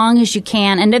home as long as you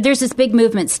can. And there's this big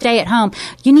movement, stay at home.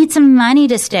 You need some money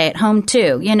to stay at home,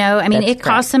 too. It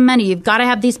costs some money. You've got to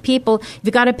have these people.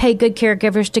 You've got to pay good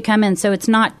caregivers to come in. So it's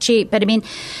not cheap. But,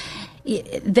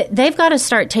 they've got to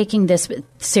start taking this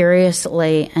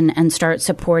seriously and start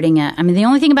supporting it. I mean, the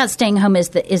only thing about staying home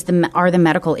are the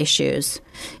medical issues,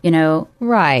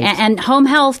 Right. And home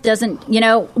health doesn't,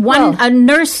 a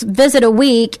nurse visit a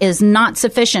week is not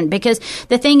sufficient, because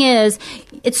the thing is,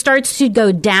 it starts to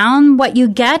go down what you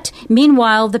get.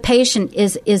 Meanwhile, the patient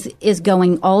is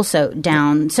going also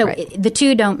down. So right. The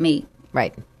two don't meet.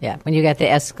 Right. Yeah. When you got the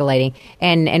escalating,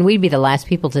 and we'd be the last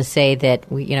people to say that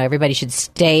everybody should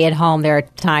stay at home. There are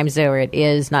times where it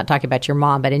is, not talking about your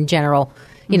mom, but in general,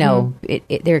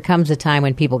 there comes a time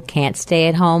when people can't stay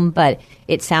at home. But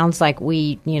it sounds like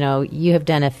you have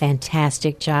done a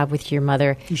fantastic job with your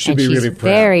mother. You should be really proud. She's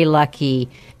very lucky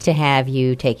to have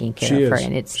you taking care of her,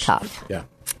 and it's tough. Yeah.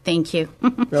 Thank you.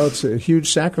 Well, it's a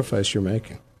huge sacrifice you're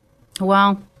making.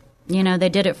 Well, they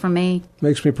did it for me.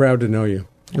 Makes me proud to know you.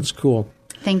 It's cool.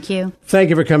 Thank you. Thank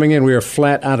you for coming in. We are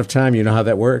flat out of time. You know how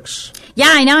that works. Yeah,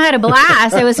 I know. I had a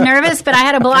blast. I was nervous, but I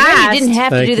had a blast. You didn't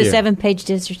have Thank to do the you. 7-page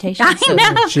dissertation. I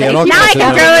know. She had all Now I kinds of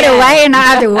can notes. throw it away and not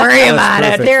have to worry about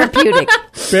it. perfect. Therapeutic.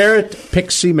 Barrett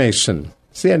Pixie Mason.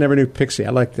 See, I never knew Pixie. I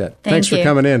like that. Thanks for you.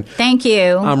 coming in. Thank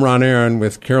you. I'm Ron Aaron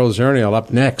with Carol Zernial.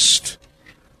 Up next,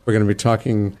 we're going to be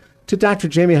talking to Dr.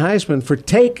 Jamie Heisman for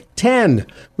Take 10,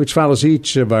 which follows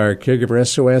each of our Caregiver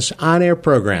SOS on-air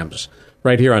programs.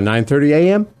 Right here on 9:30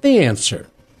 a.m., The Answer.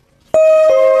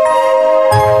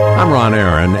 I'm Ron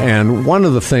Aaron, and one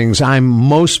of the things I'm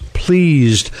most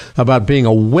pleased about being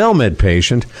a WellMed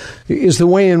patient is the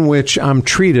way in which I'm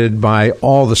treated by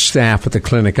all the staff at the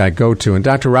clinic I go to. And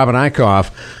Dr. Robin Eichhoff,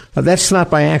 that's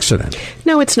not by accident.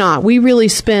 No, it's not. We really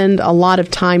spend a lot of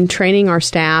time training our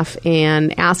staff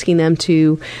and asking them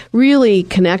to really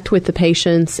connect with the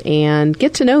patients and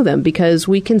get to know them, because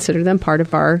we consider them part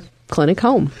of our clinic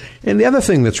home. And the other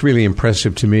thing that's really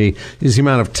impressive to me is the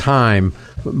amount of time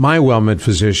my WellMed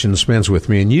physician spends with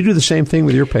me, and you do the same thing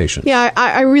with your patients. Yeah,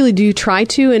 I really do try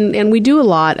to, and we do a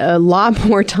lot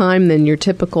more time than your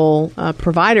typical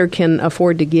provider can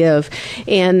afford to give,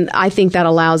 and I think that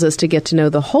allows us to get to know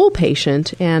the whole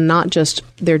patient and not just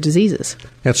their diseases.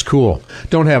 That's cool.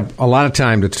 Don't have a lot of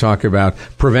time to talk about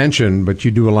prevention, but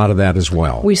you do a lot of that as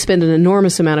well. We spend an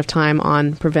enormous amount of time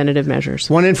on preventative measures.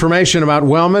 Want information about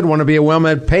WellMed? Want to be a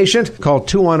WellMed patient? Call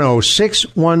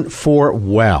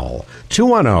 210-614-WELL.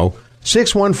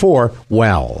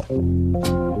 210-614-WELL.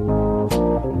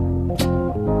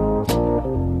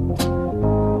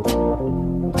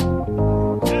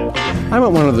 I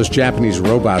want one of those Japanese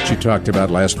robots you talked about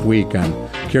last week on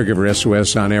Caregiver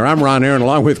SOS On Air. I'm Ron Aaron,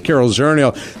 along with Carol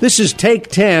Zernial. This is Take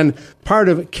 10, part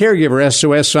of Caregiver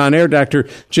SOS On Air. Dr.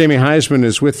 Jamie Heisman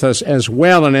is with us as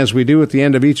well, and as we do at the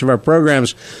end of each of our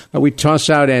programs, we toss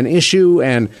out an issue,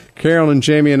 and Carol and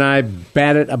Jamie and I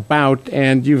bat it about,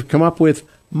 and you've come up with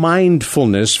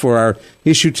mindfulness for our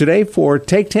issue today for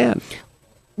Take 10.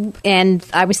 And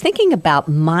I was thinking about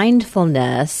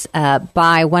mindfulness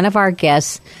by one of our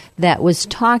guests that was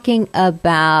talking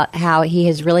about how he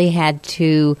has really had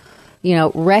to,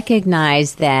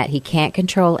 recognize that he can't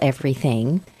control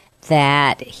everything,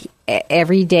 that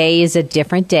every day is a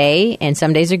different day, and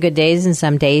some days are good days and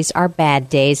some days are bad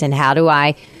days, and how do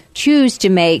I choose to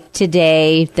make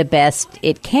today the best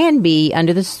it can be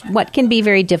under what can be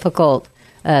very difficult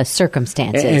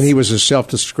circumstances. And he was a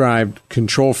self-described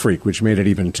control freak, which made it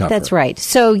even tougher. That's right.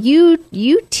 So you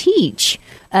teach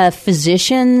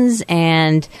physicians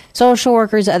and social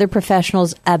workers, other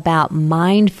professionals about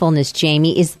mindfulness,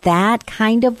 Jamie. Is that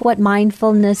kind of what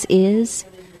mindfulness is?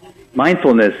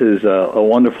 Mindfulness is a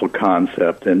wonderful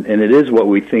concept, and it is what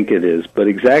we think it is. But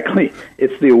exactly,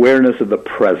 it's the awareness of the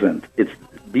present. It's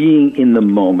being in the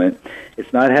moment.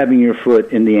 It's not having your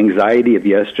foot in the anxiety of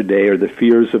yesterday or the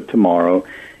fears of tomorrow.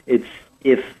 It's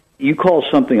if you call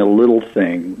something a little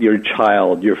thing, your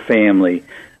child, your family,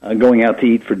 going out to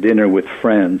eat for dinner with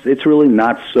friends, it's really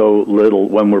not so little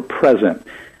when we're present.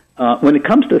 When it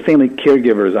comes to family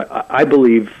caregivers, I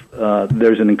believe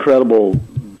there's an incredible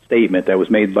statement that was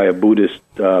made by a Buddhist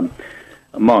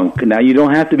monk. Now, you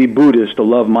don't have to be Buddhist to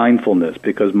love mindfulness,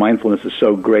 because mindfulness is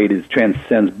so great, it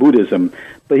transcends Buddhism.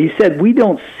 But he said, we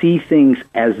don't see things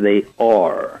as they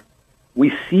are.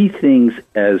 We see things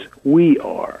as we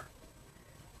are.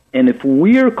 And if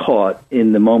we're caught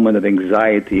in the moment of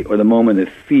anxiety or the moment of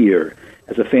fear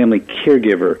as a family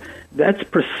caregiver, that's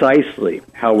precisely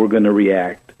how we're going to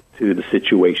react to the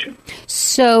situation.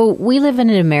 So we live in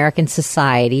an American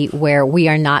society where we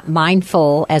are not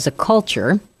mindful as a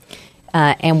culture,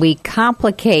 and we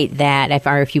complicate that.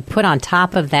 If you put on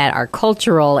top of that our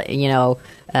cultural,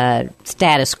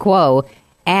 status quo,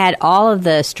 add all of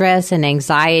the stress and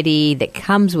anxiety that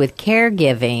comes with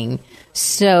caregiving,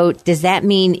 So does that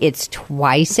mean it's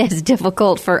twice as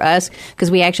difficult for us because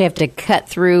we actually have to cut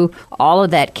through all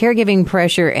of that caregiving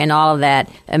pressure and all of that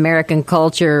American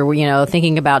culture,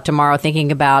 thinking about tomorrow,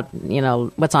 thinking about,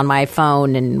 what's on my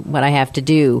phone and what I have to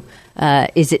do.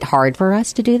 Is it hard for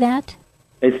us to do that?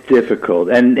 It's difficult.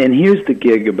 And here's the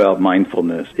gig about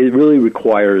mindfulness. It really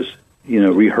requires,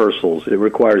 rehearsals. It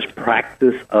requires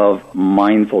practice of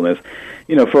mindfulness.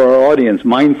 For our audience,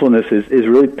 mindfulness is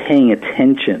really paying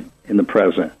attention in the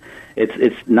present.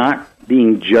 It's not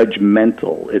being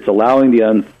judgmental. It's allowing the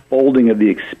unfolding of the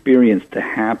experience to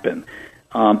happen.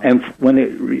 And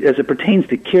as it pertains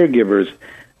to caregivers,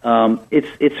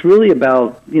 it's really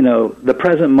about the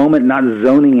present moment, not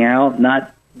zoning out,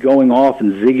 not going off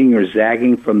and zigging or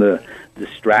zagging from the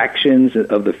distractions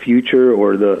of the future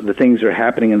or the things that are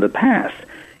happening in the past.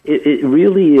 It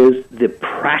really is the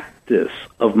practice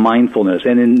of mindfulness,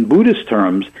 and in Buddhist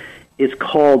terms, it's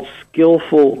called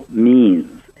skillful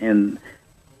means. And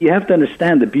you have to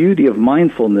understand the beauty of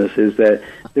mindfulness is that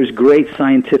there's great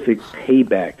scientific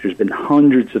payback. There's been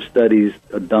hundreds of studies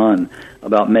done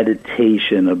about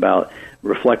meditation, about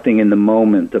reflecting in the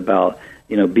moment, about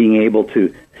being able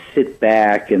to sit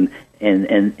back and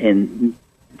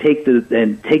take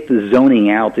the zoning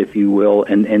out, if you will,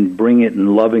 and bring it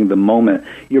in loving the moment.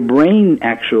 Your brain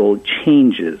actually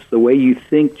changes. The way you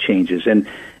think changes. And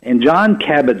Jon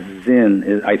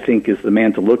Kabat-Zinn, I think, is the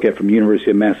man to look at from University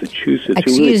of Massachusetts.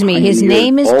 Excuse me, his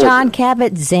name is Jon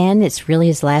Kabat-Zinn. It's really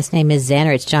his last name is Zen,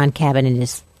 or it's Jon Kabat and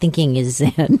his thinking is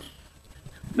Zen?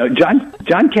 No, Jon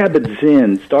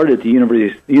Kabat-Zinn started at the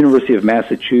University of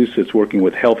Massachusetts working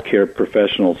with healthcare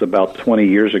professionals about 20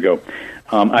 years ago.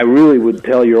 I really would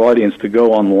tell your audience to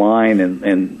go online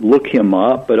and look him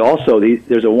up, but also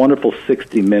there's a wonderful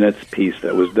 60 Minutes piece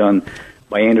that was done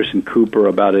by Anderson Cooper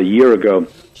about a year ago.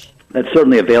 That's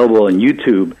certainly available on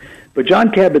YouTube. But Jon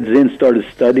Kabat-Zinn started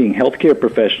studying healthcare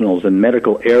professionals and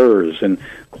medical errors and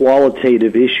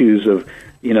qualitative issues of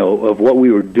what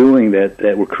we were doing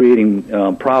that were creating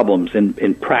problems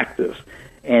in practice.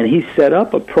 And he set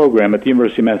up a program at the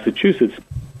University of Massachusetts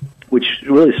which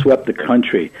really swept the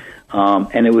country.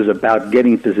 And it was about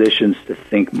getting physicians to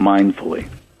think mindfully.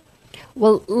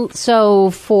 Well,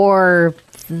 so for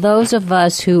those of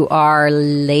us who are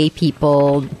lay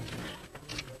people,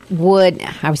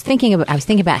 I was thinking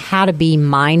about how to be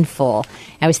mindful.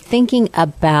 I was thinking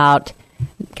about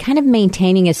kind of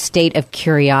maintaining a state of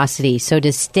curiosity. So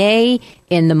to stay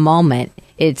in the moment,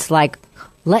 it's like,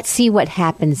 let's see what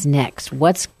happens next.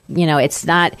 I'm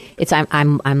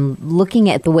looking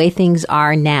at the way things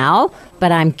are now,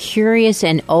 but I'm curious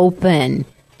and open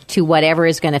to whatever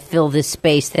is going to fill this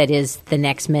space that is the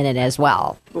next minute as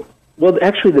well. Well,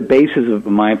 actually, the basis of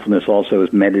mindfulness also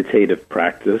is meditative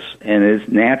practice, and it's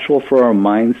natural for our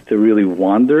minds to really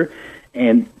wander.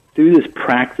 And through this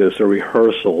practice or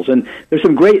rehearsals, and there's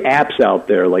some great apps out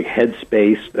there like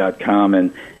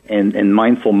Headspace.com and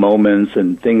Mindful Moments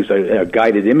and things like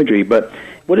guided imagery. But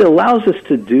what it allows us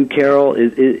to do, Carol,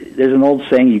 is there's an old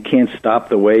saying, you can't stop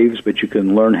the waves, but you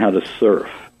can learn how to surf.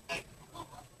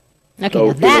 Okay,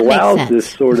 so that it allows makes sense. this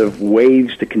sort of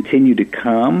waves to continue to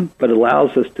come, but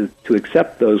allows us to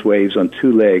accept those waves on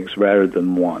two legs rather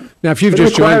than one. Now, if you've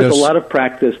just joined us, it requires a lot of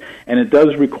practice, and it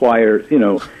does require,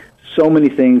 so many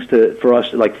things for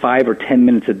us, like 5 or 10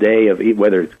 minutes a day of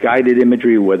whether it's guided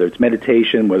imagery, whether it's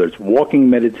meditation, whether it's walking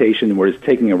meditation, whether it's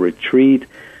taking a retreat.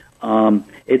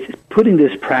 It's putting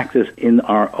this practice in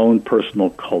our own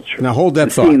personal culture. Now, hold that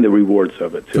and thought. Seeing the rewards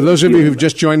of it. For those of you who've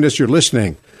just joined us, you're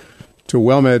listening to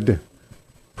WellMed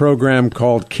program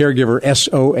called Caregiver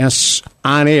SOS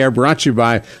On Air, brought to you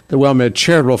by the WellMed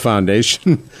Charitable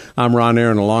Foundation. I'm Ron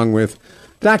Aaron, along with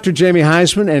Dr. Jamie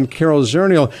Heisman and Carol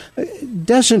Zernial.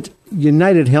 Doesn't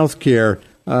United Healthcare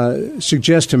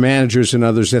suggest to managers and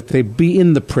others that they be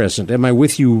in the present? Am I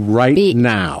with you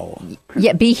now?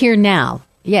 Yeah, be here now.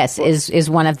 Yes, is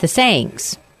one of the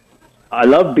sayings. I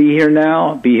love Be Here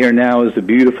Now. Be Here Now is a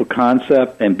beautiful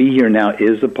concept, and Be Here Now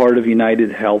is a part of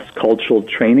United Health's cultural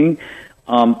training.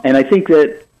 And I think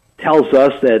that tells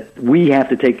us that we have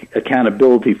to take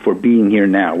accountability for being here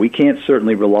now. We can't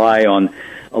certainly rely on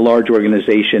a large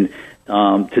organization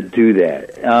to do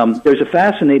that. There's a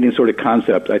fascinating sort of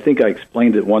concept. I think I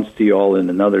explained it once to you all in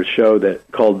another show that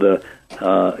called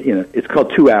it's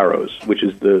called 2 arrows, which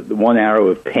is the one arrow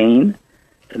of pain,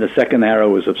 and the second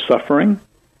arrow is of suffering.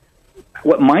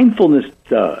 What mindfulness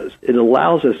does, it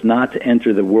allows us not to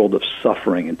enter the world of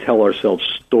suffering and tell ourselves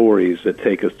stories that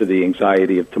take us to the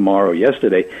anxiety of tomorrow,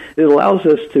 yesterday. It allows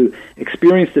us to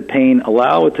experience the pain,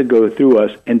 allow it to go through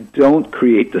us, and don't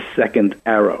create the second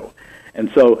arrow.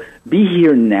 And so be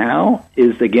here now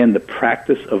is, again, the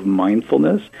practice of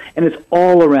mindfulness, and it's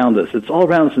all around us. It's all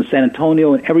around us in San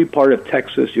Antonio and every part of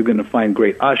Texas. You're going to find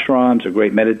great ashrams or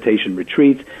great meditation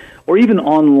retreats, or even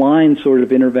online sort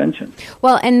of interventions.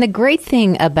 Well, and the great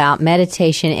thing about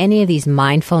meditation, any of these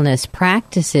mindfulness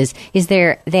practices, is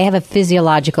they have a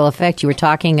physiological effect. You were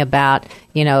talking about,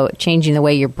 changing the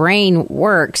way your brain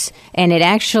works, and it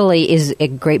actually is a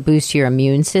great boost to your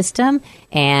immune system,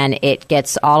 and it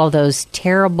gets all of those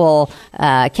terrible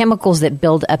chemicals that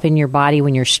build up in your body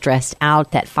when you're stressed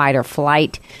out, that fight or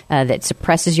flight that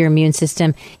suppresses your immune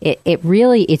system.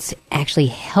 It's actually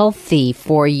healthy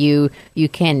for you. You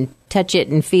can touch it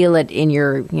and feel it in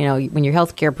your, when your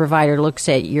healthcare provider looks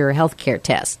at your healthcare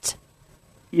tests.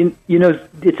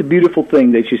 It's a beautiful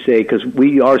thing that you say, because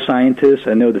we are scientists.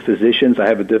 I know the physicians I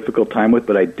have a difficult time with,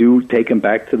 but I do take them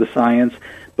back to the science.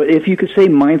 But if you could say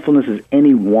mindfulness is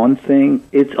any one thing,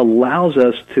 it allows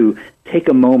us to take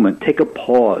a moment, take a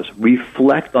pause,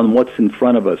 reflect on what's in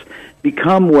front of us,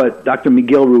 become what Dr.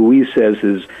 Miguel Ruiz says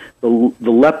is the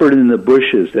leopard in the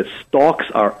bushes that stalks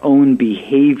our own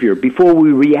behavior. Before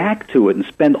we react to it and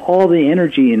spend all the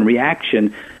energy in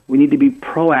reaction, we need to be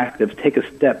proactive, take a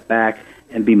step back,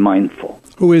 and be mindful.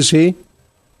 Who is he?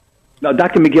 Now,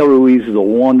 Dr. Miguel Ruiz is a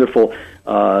wonderful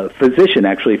physician,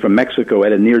 actually, from Mexico,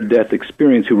 had a near-death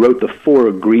experience, who wrote the 4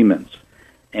 Agreements.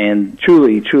 And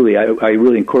truly, I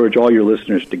really encourage all your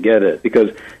listeners to get it, because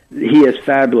he has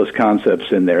fabulous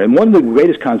concepts in there. And one of the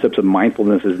greatest concepts of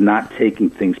mindfulness is not taking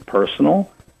things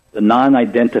personal, the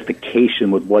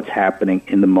non-identification with what's happening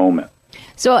in the moment.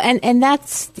 So, and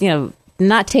that's,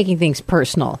 not taking things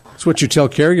personal. That's what you tell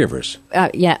caregivers.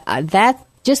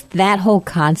 That whole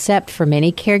concept for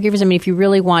many caregivers. I mean, if you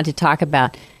really want to talk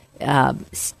about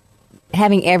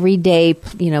having every day,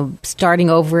 starting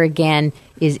over again,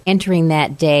 is entering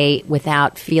that day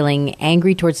without feeling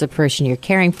angry towards the person you're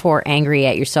caring for, angry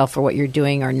at yourself for what you're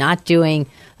doing or not doing,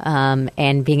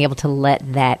 and being able to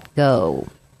let that go.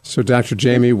 So, Dr.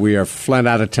 Jamie, we are flat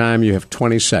out of time. You have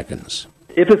 20 seconds.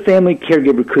 If a family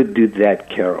caregiver could do that,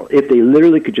 Carol, if they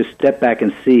literally could just step back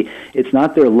and see it's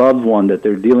not their loved one that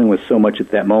they're dealing with so much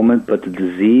at that moment, but the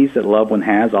disease that a loved one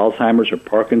has, Alzheimer's or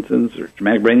Parkinson's or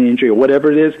traumatic brain injury or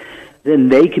whatever it is, then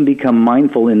they can become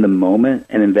mindful in the moment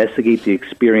and investigate the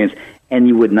experience, and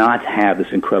you would not have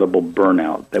this incredible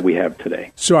burnout that we have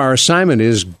today. So our assignment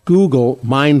is Google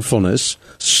mindfulness,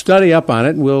 study up on it,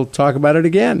 and we'll talk about it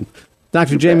again.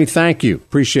 Dr. Jamie, thank you.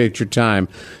 Appreciate your time.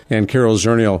 And Carol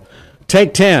Zernial,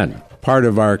 Take 10, part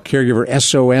of our Caregiver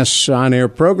SOS on-air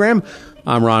program.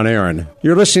 I'm Ron Aaron.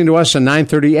 You're listening to us at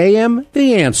 9:30 a.m.,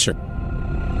 The Answer.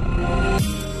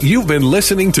 You've been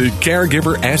listening to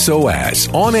Caregiver SOS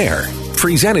on air,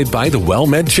 presented by the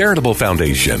WellMed Charitable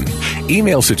Foundation.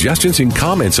 Email suggestions and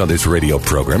comments on this radio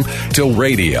program to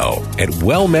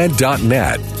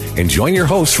radio@wellmed.net. And join your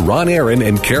hosts, Ron Aaron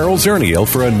and Carol Zernial,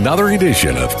 for another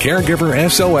edition of Caregiver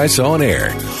SOS on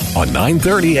air on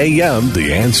 9:30 a.m.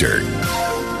 The Answer.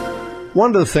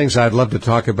 One of the things I'd love to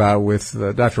talk about with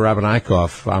Dr. Robin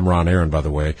Eichhoff, I'm Ron Aaron, by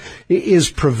the way, is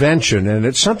prevention, and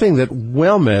it's something that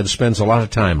WellMed spends a lot of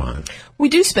time on. We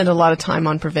do spend a lot of time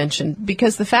on prevention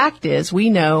because the fact is we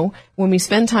know when we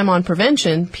spend time on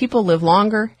prevention, people live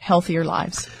longer, healthier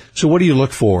lives. So what do you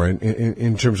look for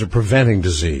in terms of preventing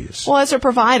disease? Well, as a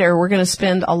provider, we're going to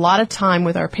spend a lot of time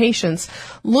with our patients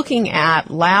looking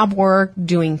at lab work,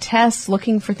 doing tests,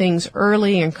 looking for things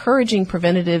early, encouraging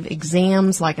preventative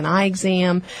exams like an eye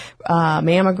exam,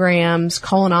 mammograms,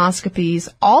 colonoscopies,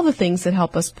 all the things that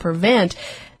help us prevent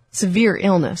severe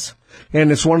illness.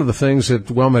 And it's one of the things that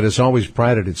WellMed has always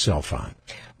prided itself on.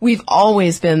 We've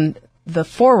always been the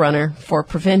forerunner for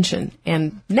prevention,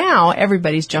 and now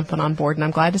everybody's jumping on board, and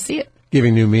I'm glad to see it.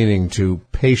 Giving new meaning to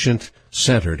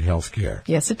patient-centered health care.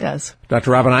 Yes, it does. Dr.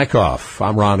 Robin Eichhoff,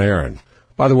 I'm Ron Aaron.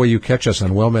 By the way, you catch us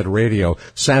on WellMed Radio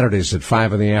Saturdays at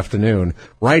 5 in the afternoon,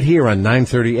 right here on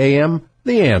 9:30 a.m.,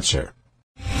 The Answer.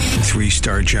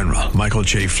 3-star General Michael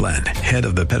J. Flynn, head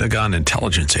of the Pentagon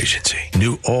Intelligence Agency,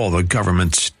 knew all the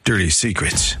government's dirty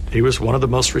secrets. He was one of the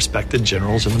most respected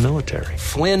generals in the military.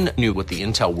 Flynn knew what the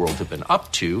intel world had been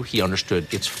up to. He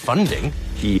understood its funding.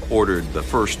 He ordered the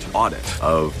first audit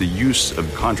of the use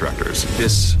of contractors.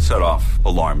 This set off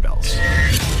alarm bells.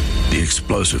 The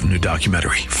explosive new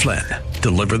documentary, Flynn,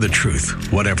 Deliver the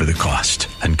Truth, Whatever the Cost,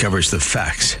 uncovers the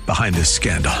facts behind this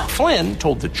scandal. Flynn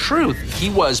told the truth. He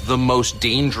was the most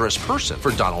dangerous person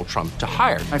for Donald Trump to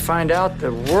hire. I find out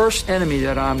the worst enemy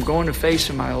that I'm going to face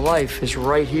in my life is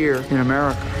right here in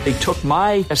America. They took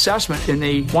my assessment and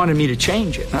they wanted me to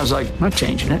change it. And I was like, I'm not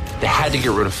changing it. They had to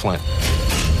get rid of Flynn.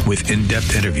 With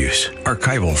in-depth interviews,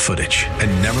 archival footage,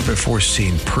 and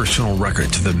never-before-seen personal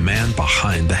records of the man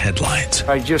behind the headlines.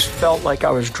 I just felt like I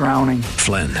was drowning.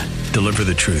 Flynn, deliver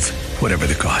the truth, whatever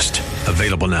the cost.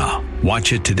 Available now.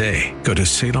 Watch it today. Go to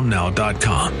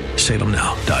salemnow.com.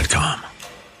 salemnow.com.